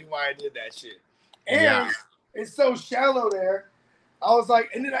ultimately why I did that shit. And it's so shallow there. I was like,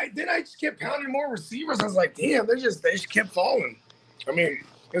 and then I just kept pounding more receivers. I was like, damn, they just kept falling. I mean,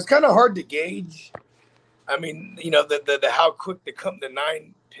 it was kind of hard to gauge. I mean, you know, the how quick the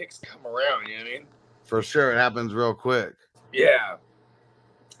 9 picks come around, you know what I mean? For sure, it happens real quick. Yeah.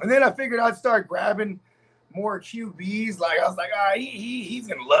 And then I figured I'd start grabbing more QBs. Like I was like, he's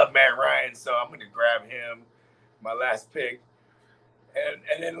gonna love Matt Ryan, so I'm gonna grab him, my last pick.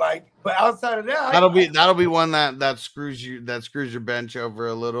 And then but outside of that, that'll be one that screws your bench over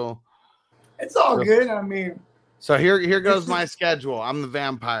a little. It's all good. I mean, so here goes my schedule. I'm the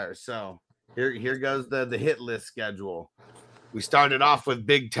vampire, so here goes the hit list schedule. We started off with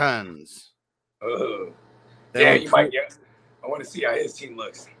Big Tons. Yeah, you might get. I want to see how his team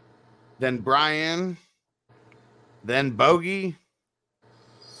looks. Then Brian. Then Bogey.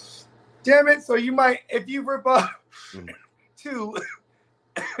 Damn it! So you might, if you rip up 2,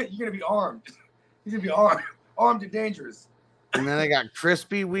 you're gonna be armed. You're gonna be armed and dangerous. And then I got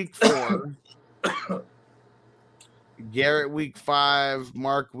Crispy week 4, Garrett week 5,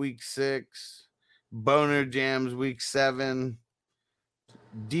 Mark week 6, Boner Jams week 7,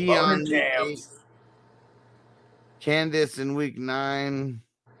 Dion week 8, Candace in week 9,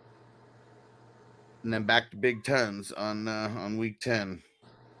 and then back to Big Tons on week 10.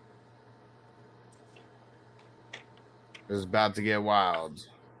 It's about to get wild.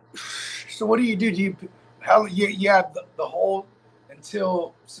 So what do you do? You have the whole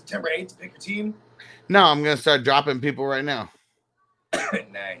until September 8th to pick your team? No, I'm gonna start dropping people right now.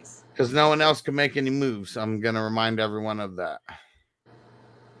 Nice. Because no one else can make any moves. I'm gonna remind everyone of that.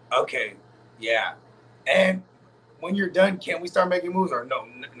 Okay. Yeah. And when you're done, can we start making moves or no?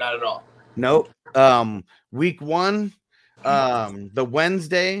 Not at all. Nope. Week 1, the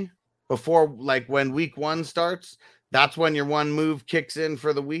Wednesday before, like when week 1 starts, that's when your one move kicks in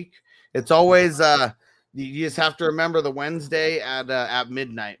for the week. It's always you just have to remember the Wednesday at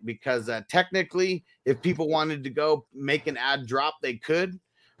midnight, because technically, if people wanted to go make an ad drop, they could,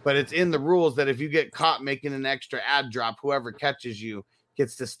 but it's in the rules that if you get caught making an extra ad drop, whoever catches you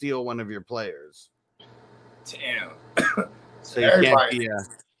gets to steal one of your players. Damn. So you can't be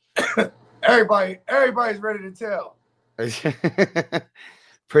everybody's ready to tell.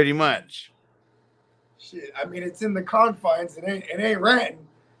 Pretty much. Shit, I mean, it's in the confines. It ain't ranting.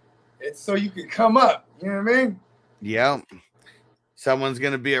 It's so you can come up. You know what I mean? Yep. Someone's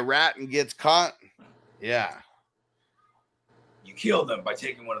gonna be a rat and gets caught. Yeah. You kill them by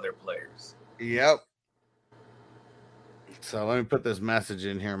taking one of their players. Yep. So let me put this message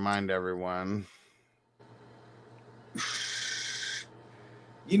in here. Mind everyone.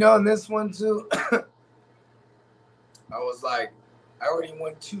 You know, in this one too, I was like, I already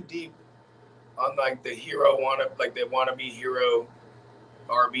went too deep on like the hero they wanna be hero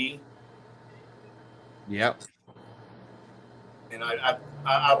RB. Yep. And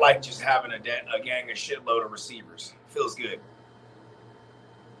I like just having a gang of shitload of receivers. Feels good.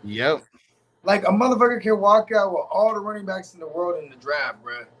 Yep. Like a motherfucker can walk out with all the running backs in the world in the draft,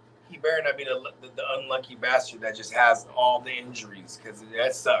 bro. He better not be the unlucky bastard that just has all the injuries, because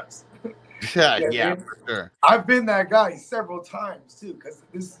that sucks. Yeah, for sure. I've been that guy several times too, because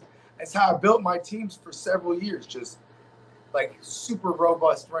that's how I built my teams for several years. Just like super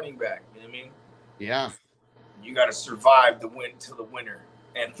robust running back. You know what I mean? Yeah. You got to survive the win till the winter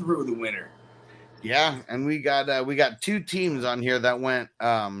and through the winter. Yeah, and we got two teams on here that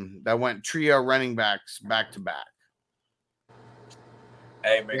went trio running backs back to back.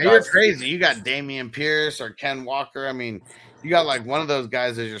 Hey man, you're crazy. You got Damian Pierce or Ken Walker. I mean, you got like one of those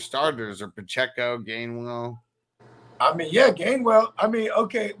guys as your starters, or Pacheco, Gainwell. I mean, yeah, Gainwell. I mean,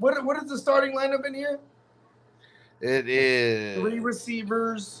 okay, what is the starting lineup in here? It is 3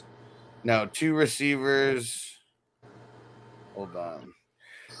 receivers. No, 2 receivers. Hold on.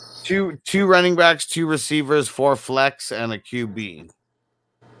 Two running backs, 2 receivers, 4 flex, and a QB.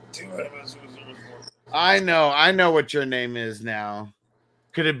 I know what your name is now.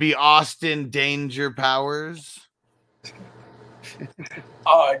 Could it be Austin Danger Powers?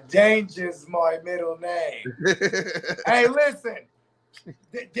 Oh, Danger's my middle name. Hey, listen.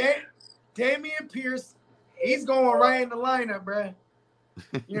 Damian Pierce, he's going right in the lineup, bruh.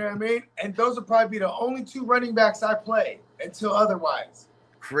 You know what I mean? And those will probably be the only 2 running backs I play until otherwise.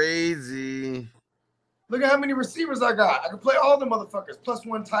 Crazy. Look at how many receivers I got. I can play all the motherfuckers plus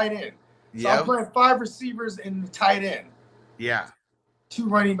 1 tight end. So I'm playing 5 receivers and the tight end. Yeah. 2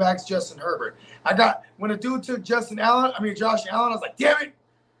 running backs, Justin Herbert. When a dude took Josh Allen, I was like, damn it.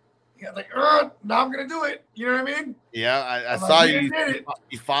 He was like, now I'm going to do it. You know what I mean? Yeah, I saw you.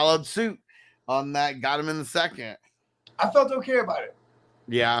 You followed suit on that. Got him in the second. I felt okay about it.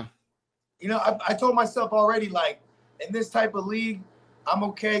 Yeah. You know, I told myself already, like, in this type of league, I'm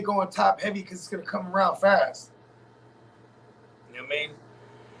okay going top heavy because it's going to come around fast. You know what I mean?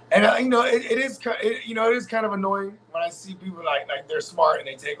 And, you know, it is kind of annoying when I see people like they're smart and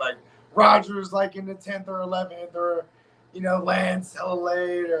they take like Rodgers like in the 10th or 11th, or, you know, Lance hella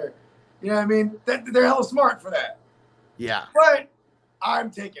late, or, you know what I mean? They're hella smart for that. Yeah. But I'm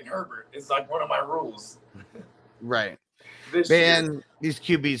taking Herbert. It's like one of my rules. Right. Man, these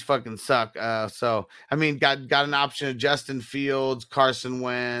QBs fucking suck. So I mean, got an option of Justin Fields, Carson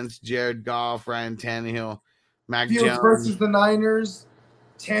Wentz, Jared Goff, Ryan Tannehill, Mac Fields Jones versus the Niners,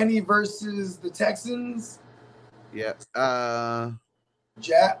 Tanny versus the Texans. Yeah.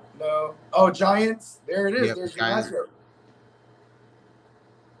 Giants. There it is. Yep, There's Giants. your matchup.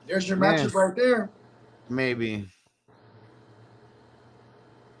 There's your matchup right there. Maybe.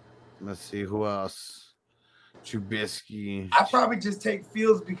 Let's see who else. Trubisky. I probably just take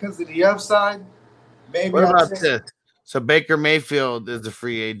Fields because of the upside. Maybe. What about this? So Baker Mayfield is a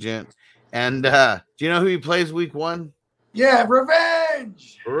free agent, and do you know who he plays week 1? Yeah,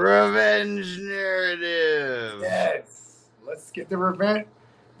 revenge narrative. Yes, let's get the revenge.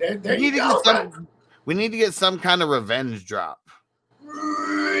 There we you go. We need to get some kind of revenge drop.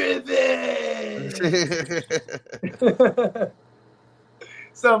 Revenge.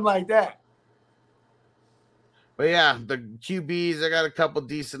 Something like that. But yeah, the QBs, I got a couple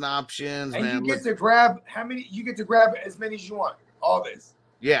decent options. And man. you get to grab you get to grab as many as you want. All this.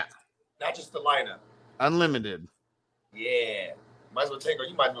 Yeah. Not just the lineup. Unlimited. Yeah. You might as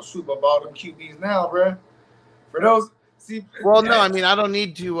well swoop up all them QBs now, bro. For those, see. Well, no, I mean, I don't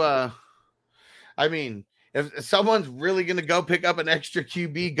need to. I mean, if someone's really going to go pick up an extra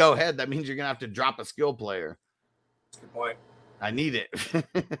QB, go ahead. That means you're going to have to drop a skill player. That's a good point. I need it.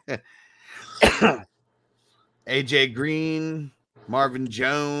 AJ Green, Marvin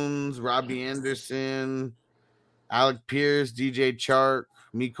Jones, Robbie Anderson, Alec Pierce, DJ Chark,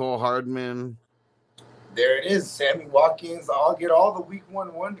 Mecole Hardman. There it is. Sammy Watkins. I'll get all the week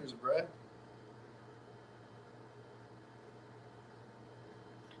 1 wonders, bro.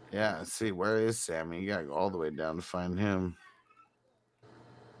 Yeah, let's see. Where is Sammy? You got to go all the way down to find him.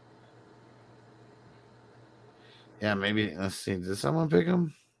 Yeah, maybe. Let's see. Did someone pick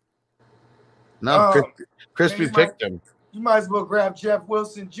him? No, Crispy picked him. You might as well grab Jeff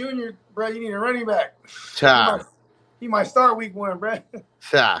Wilson Jr., bro. You need a running back. Cha. He might start week 1, bro.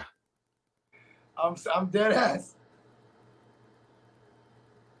 Cha. I'm dead ass.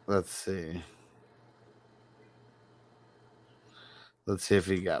 Let's see. Let's see if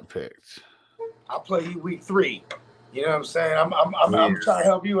he got picked. I'll play you week 3. You know what I'm saying? I'm trying to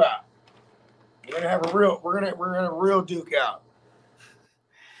help you out. We're gonna have we're gonna real Duke out.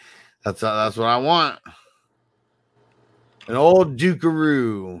 That's what I want. An old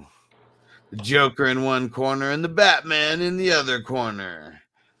Dukeroo. The Joker in one corner and the Batman in the other corner.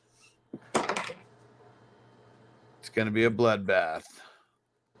 It's going to be a bloodbath.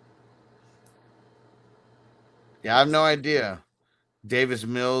 Yeah, I have no idea. Davis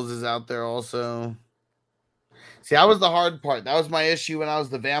Mills is out there also. See, that was the hard part. That was my issue when I was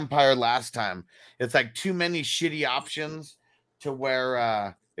the vampire last time. It's like too many shitty options to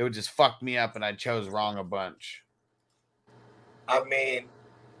where it would just fuck me up and I chose wrong a bunch. I mean,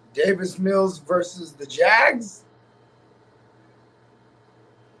 Davis Mills versus the Jags?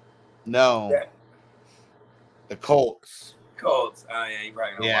 No. Yeah. The Colts. Colts. Oh yeah, you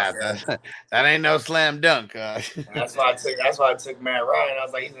probably know. That ain't no slam dunk. That's why I took Matt Ryan. I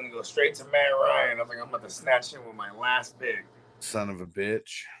was like, he's gonna go straight to Matt Ryan. I was like, I'm about to snatch him with my last pick. Son of a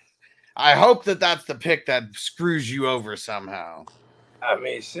bitch. I hope that's the pick that screws you over somehow. I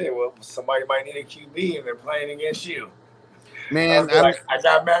mean, shit. Well, somebody might need a QB and they're playing against you. Man, I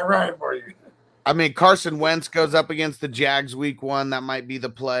got Matt Ryan for you. I mean, Carson Wentz goes up against the Jags week 1. That might be the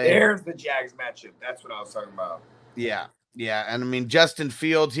play. There's the Jags matchup. That's what I was talking about. Yeah. And I mean, Justin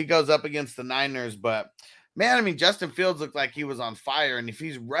Fields, he goes up against the Niners, but man, I mean, Justin Fields looked like he was on fire. And if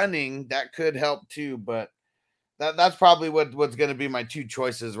he's running, that could help too. But that's probably what's going to be my 2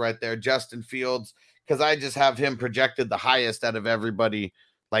 choices right there. Justin Fields, because I just have him projected the highest out of everybody,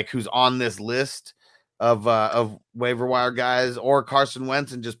 like who's on this list of waiver wire guys, or Carson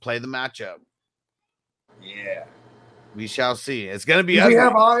Wentz, and just play the matchup. Yeah. We shall see. It's going to be Do we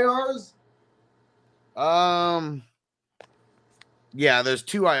have IRs? Yeah, there's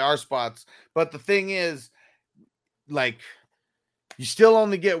 2 IR spots, but the thing is, like, you still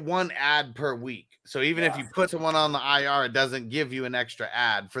only get 1 ad per week. So even if you put someone on the IR, it doesn't give you an extra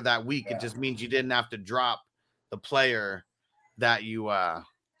ad for that week. It just means you didn't have to drop the player that you had.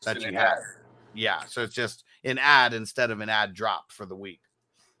 Yeah, so it's just an ad instead of an ad drop for the week.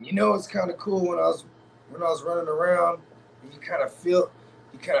 You know, it's kind of cool when I was running around. You kind of feel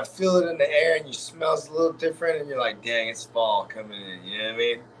it in the air, and you smell a little different, and you're like, "Dang, it's fall coming in." You know what I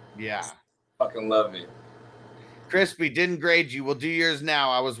mean? Yeah, fucking love it. Crispy didn't grade you. We'll do yours now.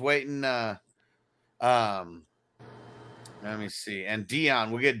 I was waiting. Let me see. And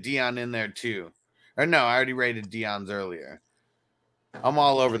Dion, we'll get Dion in there too. Or no, I already rated Dion's earlier. I'm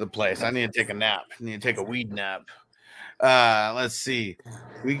all over the place. I need to take a nap. I need to take a weed nap. Let's see.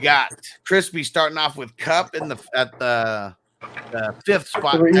 We got Crispy starting off with Cup at the 5th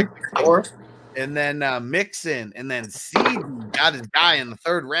spot. 3, 4. And then Mixon. And then Seed got his guy in the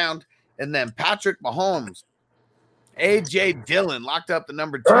 3rd round. And then Patrick Mahomes. AJ Dillon locked up the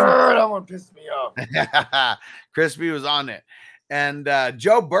number 2. That one pissed me off. Crispy was on it. And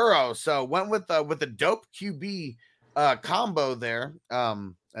Joe Burrow. So went with a dope QB combo there.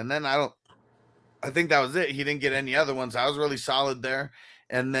 And then I think that was it. He didn't get any other ones. I was really solid there.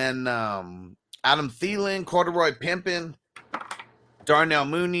 And then Adam Thielen, Corduroy Pimpin, Darnell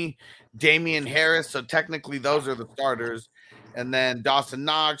Mooney, Damian Harris. So technically those are the starters. And then Dawson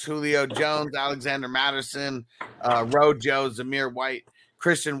Knox, Julio Jones, Alexander Madison, Rojo, Zamir White,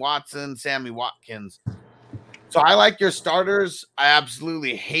 Christian Watson, Sammy Watkins. So I like your starters. I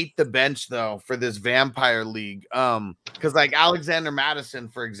absolutely hate the bench, though, for this vampire league. Because like Alexander Madison,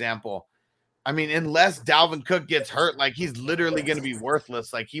 for example, I mean, unless Dalvin Cook gets hurt, like he's literally going to be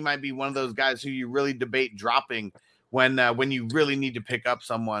worthless. Like he might be one of those guys who you really debate dropping when you really need to pick up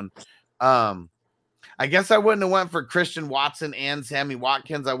someone. I guess I wouldn't have went for Christian Watson and Sammy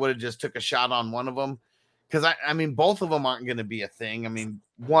Watkins. I would have just took a shot on one of them. Because, I mean, both of them aren't going to be a thing. I mean,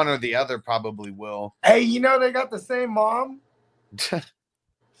 one or the other probably will. Hey, you know they got the same mom?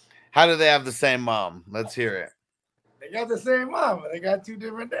 How do they have the same mom? Let's hear it. They got the same mom, but they got 2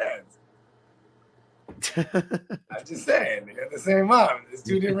 different dads. I'm just saying. They got the same mom. There's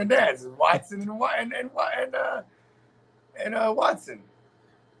 2 different dads. It's Watson and Watson.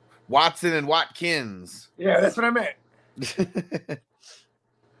 Watson and Watkins. Yeah, that's what I meant.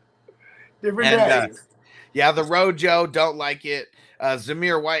 Different dads. Yeah, the Rojo, don't like it.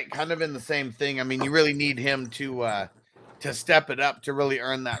 Zamir White, kind of in the same thing. I mean, you really need him to step it up to really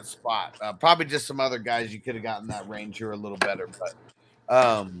earn that spot. Probably just some other guys you could have gotten that range here a little better.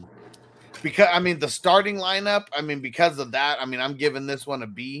 But because I mean the starting lineup. I mean because of that. I mean I'm giving this one a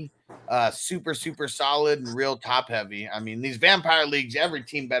B. Super solid and real top heavy. I mean these vampire leagues, every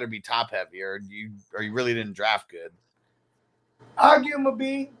team better be top heavy, or you really didn't draft good. I'll give him a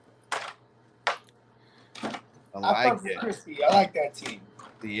B. I like it. Christie. I like that team.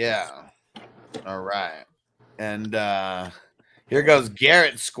 Yeah. All right. And here goes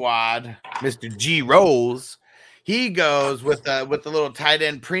Garrett's squad, Mr. G Rolls. He goes with the little tight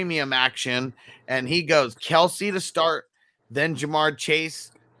end premium action, and he goes Kelsey to start, then Jamar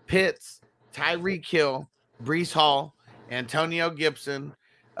Chase, Pitts, Tyreek Hill, Breece Hall, Antonio Gibson,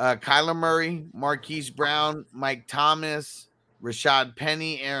 Kyler Murray, Marquise Brown, Mike Thomas, Rashad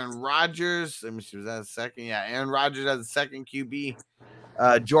Penny, Aaron Rodgers. Let me see, was that a second? Yeah, Aaron Rodgers as a second QB.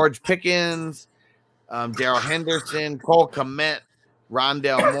 George Pickens, Darrell Henderson, Cole Kmet,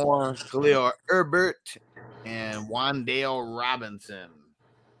 Rondale Moore, Khalil Herbert, and Wan'Dale Robinson.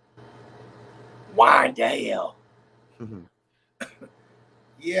 Wan'Dale.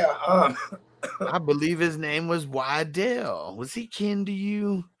 Yeah. I believe his name was Wan'Dale. Was he kin to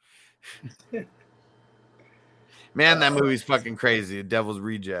you? Man, that movie's fucking crazy. The Devil's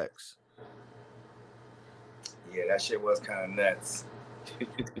Rejects. Yeah, that shit was kind of nuts.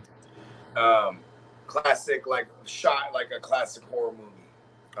 Classic, like shot like a classic horror movie.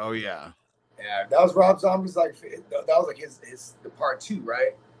 Oh yeah. Yeah, that was Rob Zombie's that was like his the part 2,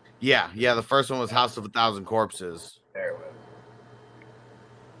 right? Yeah. The first one was House of a Thousand Corpses. There it was.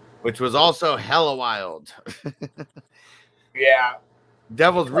 Which was also hella wild. Yeah.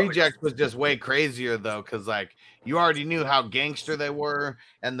 Devil's Rejects was just way crazier though, because like you already knew how gangster they were,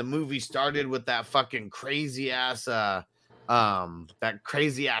 and the movie started with that fucking crazy ass shootout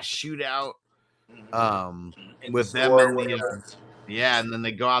with them and and then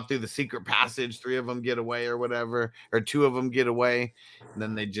they go out through the secret passage, 3 of them get away or whatever, or 2 of them get away, and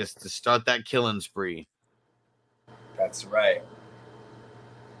then they just start that killing spree. That's right.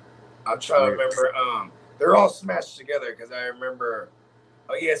 I'm trying to remember. They're all smashed together because I remember.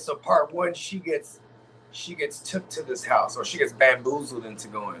 Oh yeah, so part 1, she gets took to this house, or she gets bamboozled into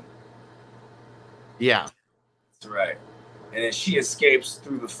going. Yeah, that's right. And then she escapes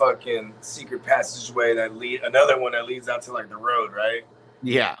through the fucking secret passageway another one that leads out to like the road, right?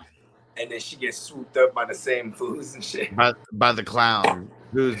 Yeah. And then she gets swooped up by the same fools and shit. By the clown,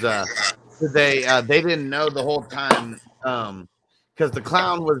 who's they didn't know the whole time, because the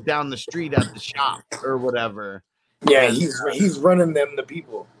clown was down the street at the shop or whatever. Yeah, he's running them the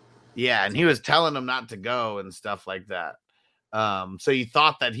people. Yeah, and he was telling them not to go and stuff like that. So you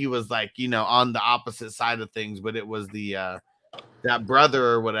thought that he was like, on the opposite side of things, but it was the that brother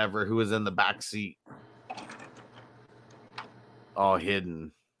or whatever who was in the back seat, all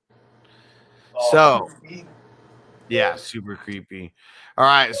hidden. Yeah, super creepy. All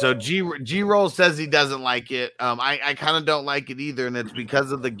right, so G Roll says he doesn't like it. I kind of don't like it either, and it's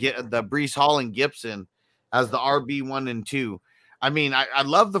because of the Breece Hall and Gibson as the RB 1 and 2. I mean, I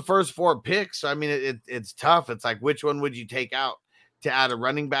love the first 4 picks. So, I mean, it's tough. It's like, which one would you take out to add a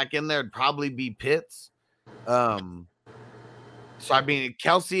running back in there? It'd probably be Pitts. So, I mean,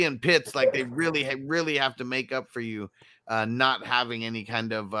 Kelsey and Pitts, like they really have to make up for you not having any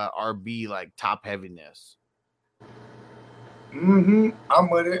kind of RB like top heaviness. I'm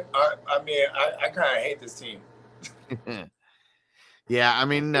with it. I mean, I kind of hate this team. Yeah, I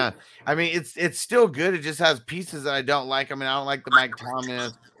mean, it's still good. It just has pieces that I don't like. I mean, I don't like the Mike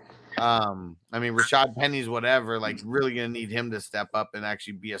Thomas. I mean, Rashad Penny's whatever. Like, really gonna need him to step up and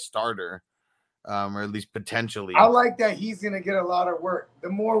actually be a starter, or at least potentially. I like that he's gonna get a lot of work. The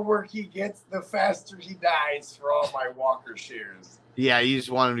more work he gets, the faster he dies for all my Walker shares. Yeah, you just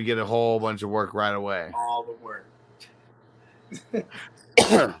want him to get a whole bunch of work right away. All the work.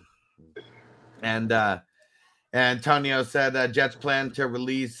 And Antonio said Jets plan to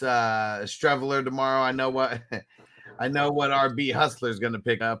release Streveler tomorrow. I know what RB Hustler's going to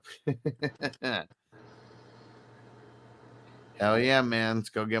pick up. Hell yeah, man. Let's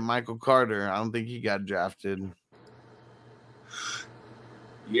go get Michael Carter. I don't think he got drafted.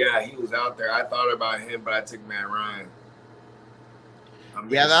 Yeah, he was out there. I thought about him, but I took Matt Ryan.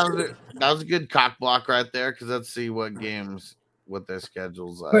 Yeah, that was a good cock block right there, because let's see what their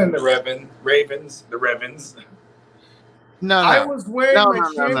schedule's like. Playing the Ravens. No. I was wearing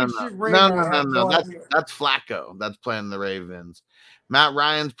my championship ring. No. That's Flacco. That's playing the Ravens. Matt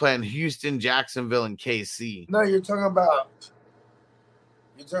Ryan's playing Houston, Jacksonville, and KC. No, I was talking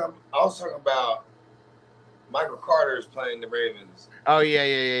about Michael Carter is playing the Ravens. Oh,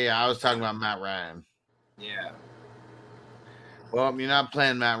 yeah. I was talking about Matt Ryan. Yeah. Well, you're not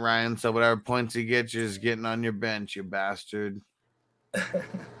playing Matt Ryan, so whatever points he gets, you're just getting on your bench, you bastard.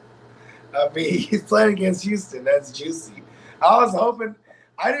 I mean, he's playing against Houston. That's juicy. I was hoping.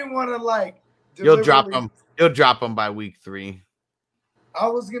 I didn't want to like. You'll drop him. You'll drop him by week 3. I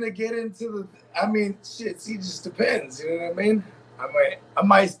was gonna get into the. I mean, shit. See, it just depends. You know what I mean? I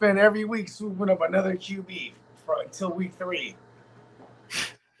might spend every week swooping up another QB until week 3.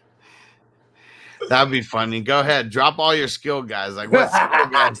 That'd be funny. Go ahead, drop all your skill guys. Like what skill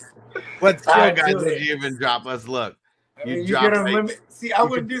guys? What skill guys did you even drop? Let's look. You get unlimited. See, I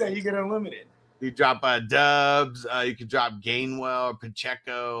wouldn't do that. You get unlimited. You drop Dubs. You could drop Gainwell,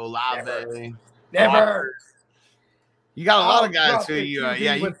 Pacheco, Olave. Never. You got a lot of guys who you.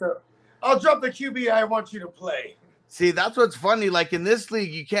 I'll drop the QB I want you to play. See, that's what's funny. Like in this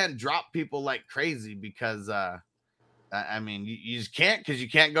league, you can't drop people like crazy because, I mean, you just can't because you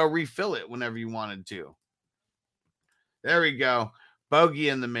can't go refill it whenever you wanted to. There we go. Bogey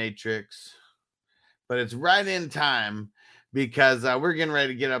in the Matrix. But it's right in time because we're getting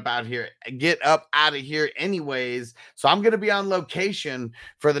ready to get up out of here anyways. So I'm going to be on location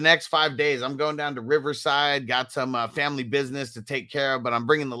for the next 5 days. I'm going down to Riverside, got some family business to take care of, but I'm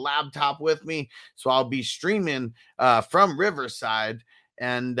bringing the laptop with me. So I'll be streaming from Riverside.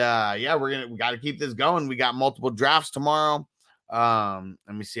 And yeah, we got to keep this going. We got multiple drafts tomorrow.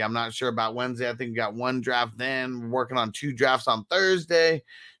 Let me see. I'm not sure about Wednesday. I think we got 1 draft then. We're working on 2 drafts on Thursday,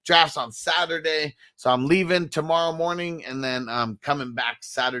 drafts on Saturday. So I'm leaving tomorrow morning and then coming back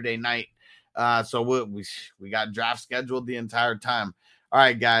Saturday night. So we got draft scheduled the entire time. All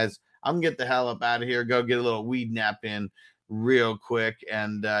right, guys, I'm gonna get the hell up out of here. Go get a little weed nap in real quick.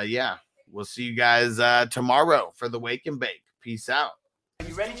 And yeah, we'll see you guys tomorrow for the Wake and Bake. Peace out.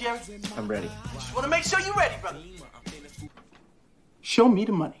 You ready, Jerry? I'm ready. Just want to make sure you're ready, brother. Show me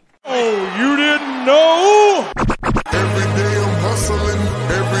the money. Oh, you didn't know? Every day I'm hustling.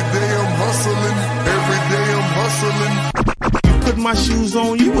 Every day I'm hustling. Every day I'm hustling. You put my shoes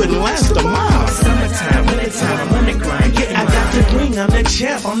on, you wouldn't last a mile. Summertime, wintertime, I'm on the grind. Yeah, I got the ring, I'm the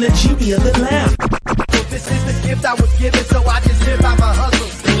champ, I'm the genie of the lamp. This is the gift I was given, so I just live by my hustle.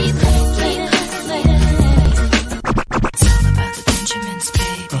 It's all about the Benjamins,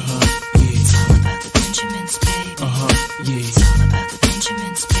 baby. It's all about the Benjamins, baby. It's all about the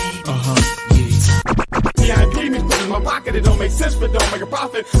Benjamins, baby. VIP me put in my pocket, it don't make sense, but don't make a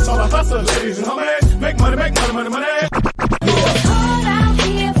profit. So I hustle, ladies and homies, make money, money. Caught out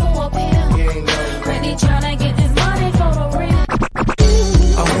here for a pill. Really tryna get this money for the real.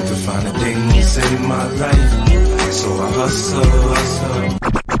 I want to find a thing to save my life, so I hustle.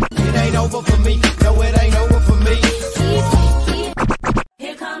 It ain't over for me. No, it ain't over for me.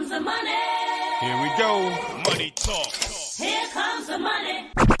 Here comes the money. Here we go. Money talk. Here comes the money.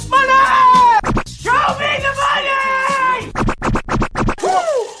 Money! Show me the money!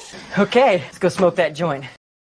 Okay, let's go smoke that joint.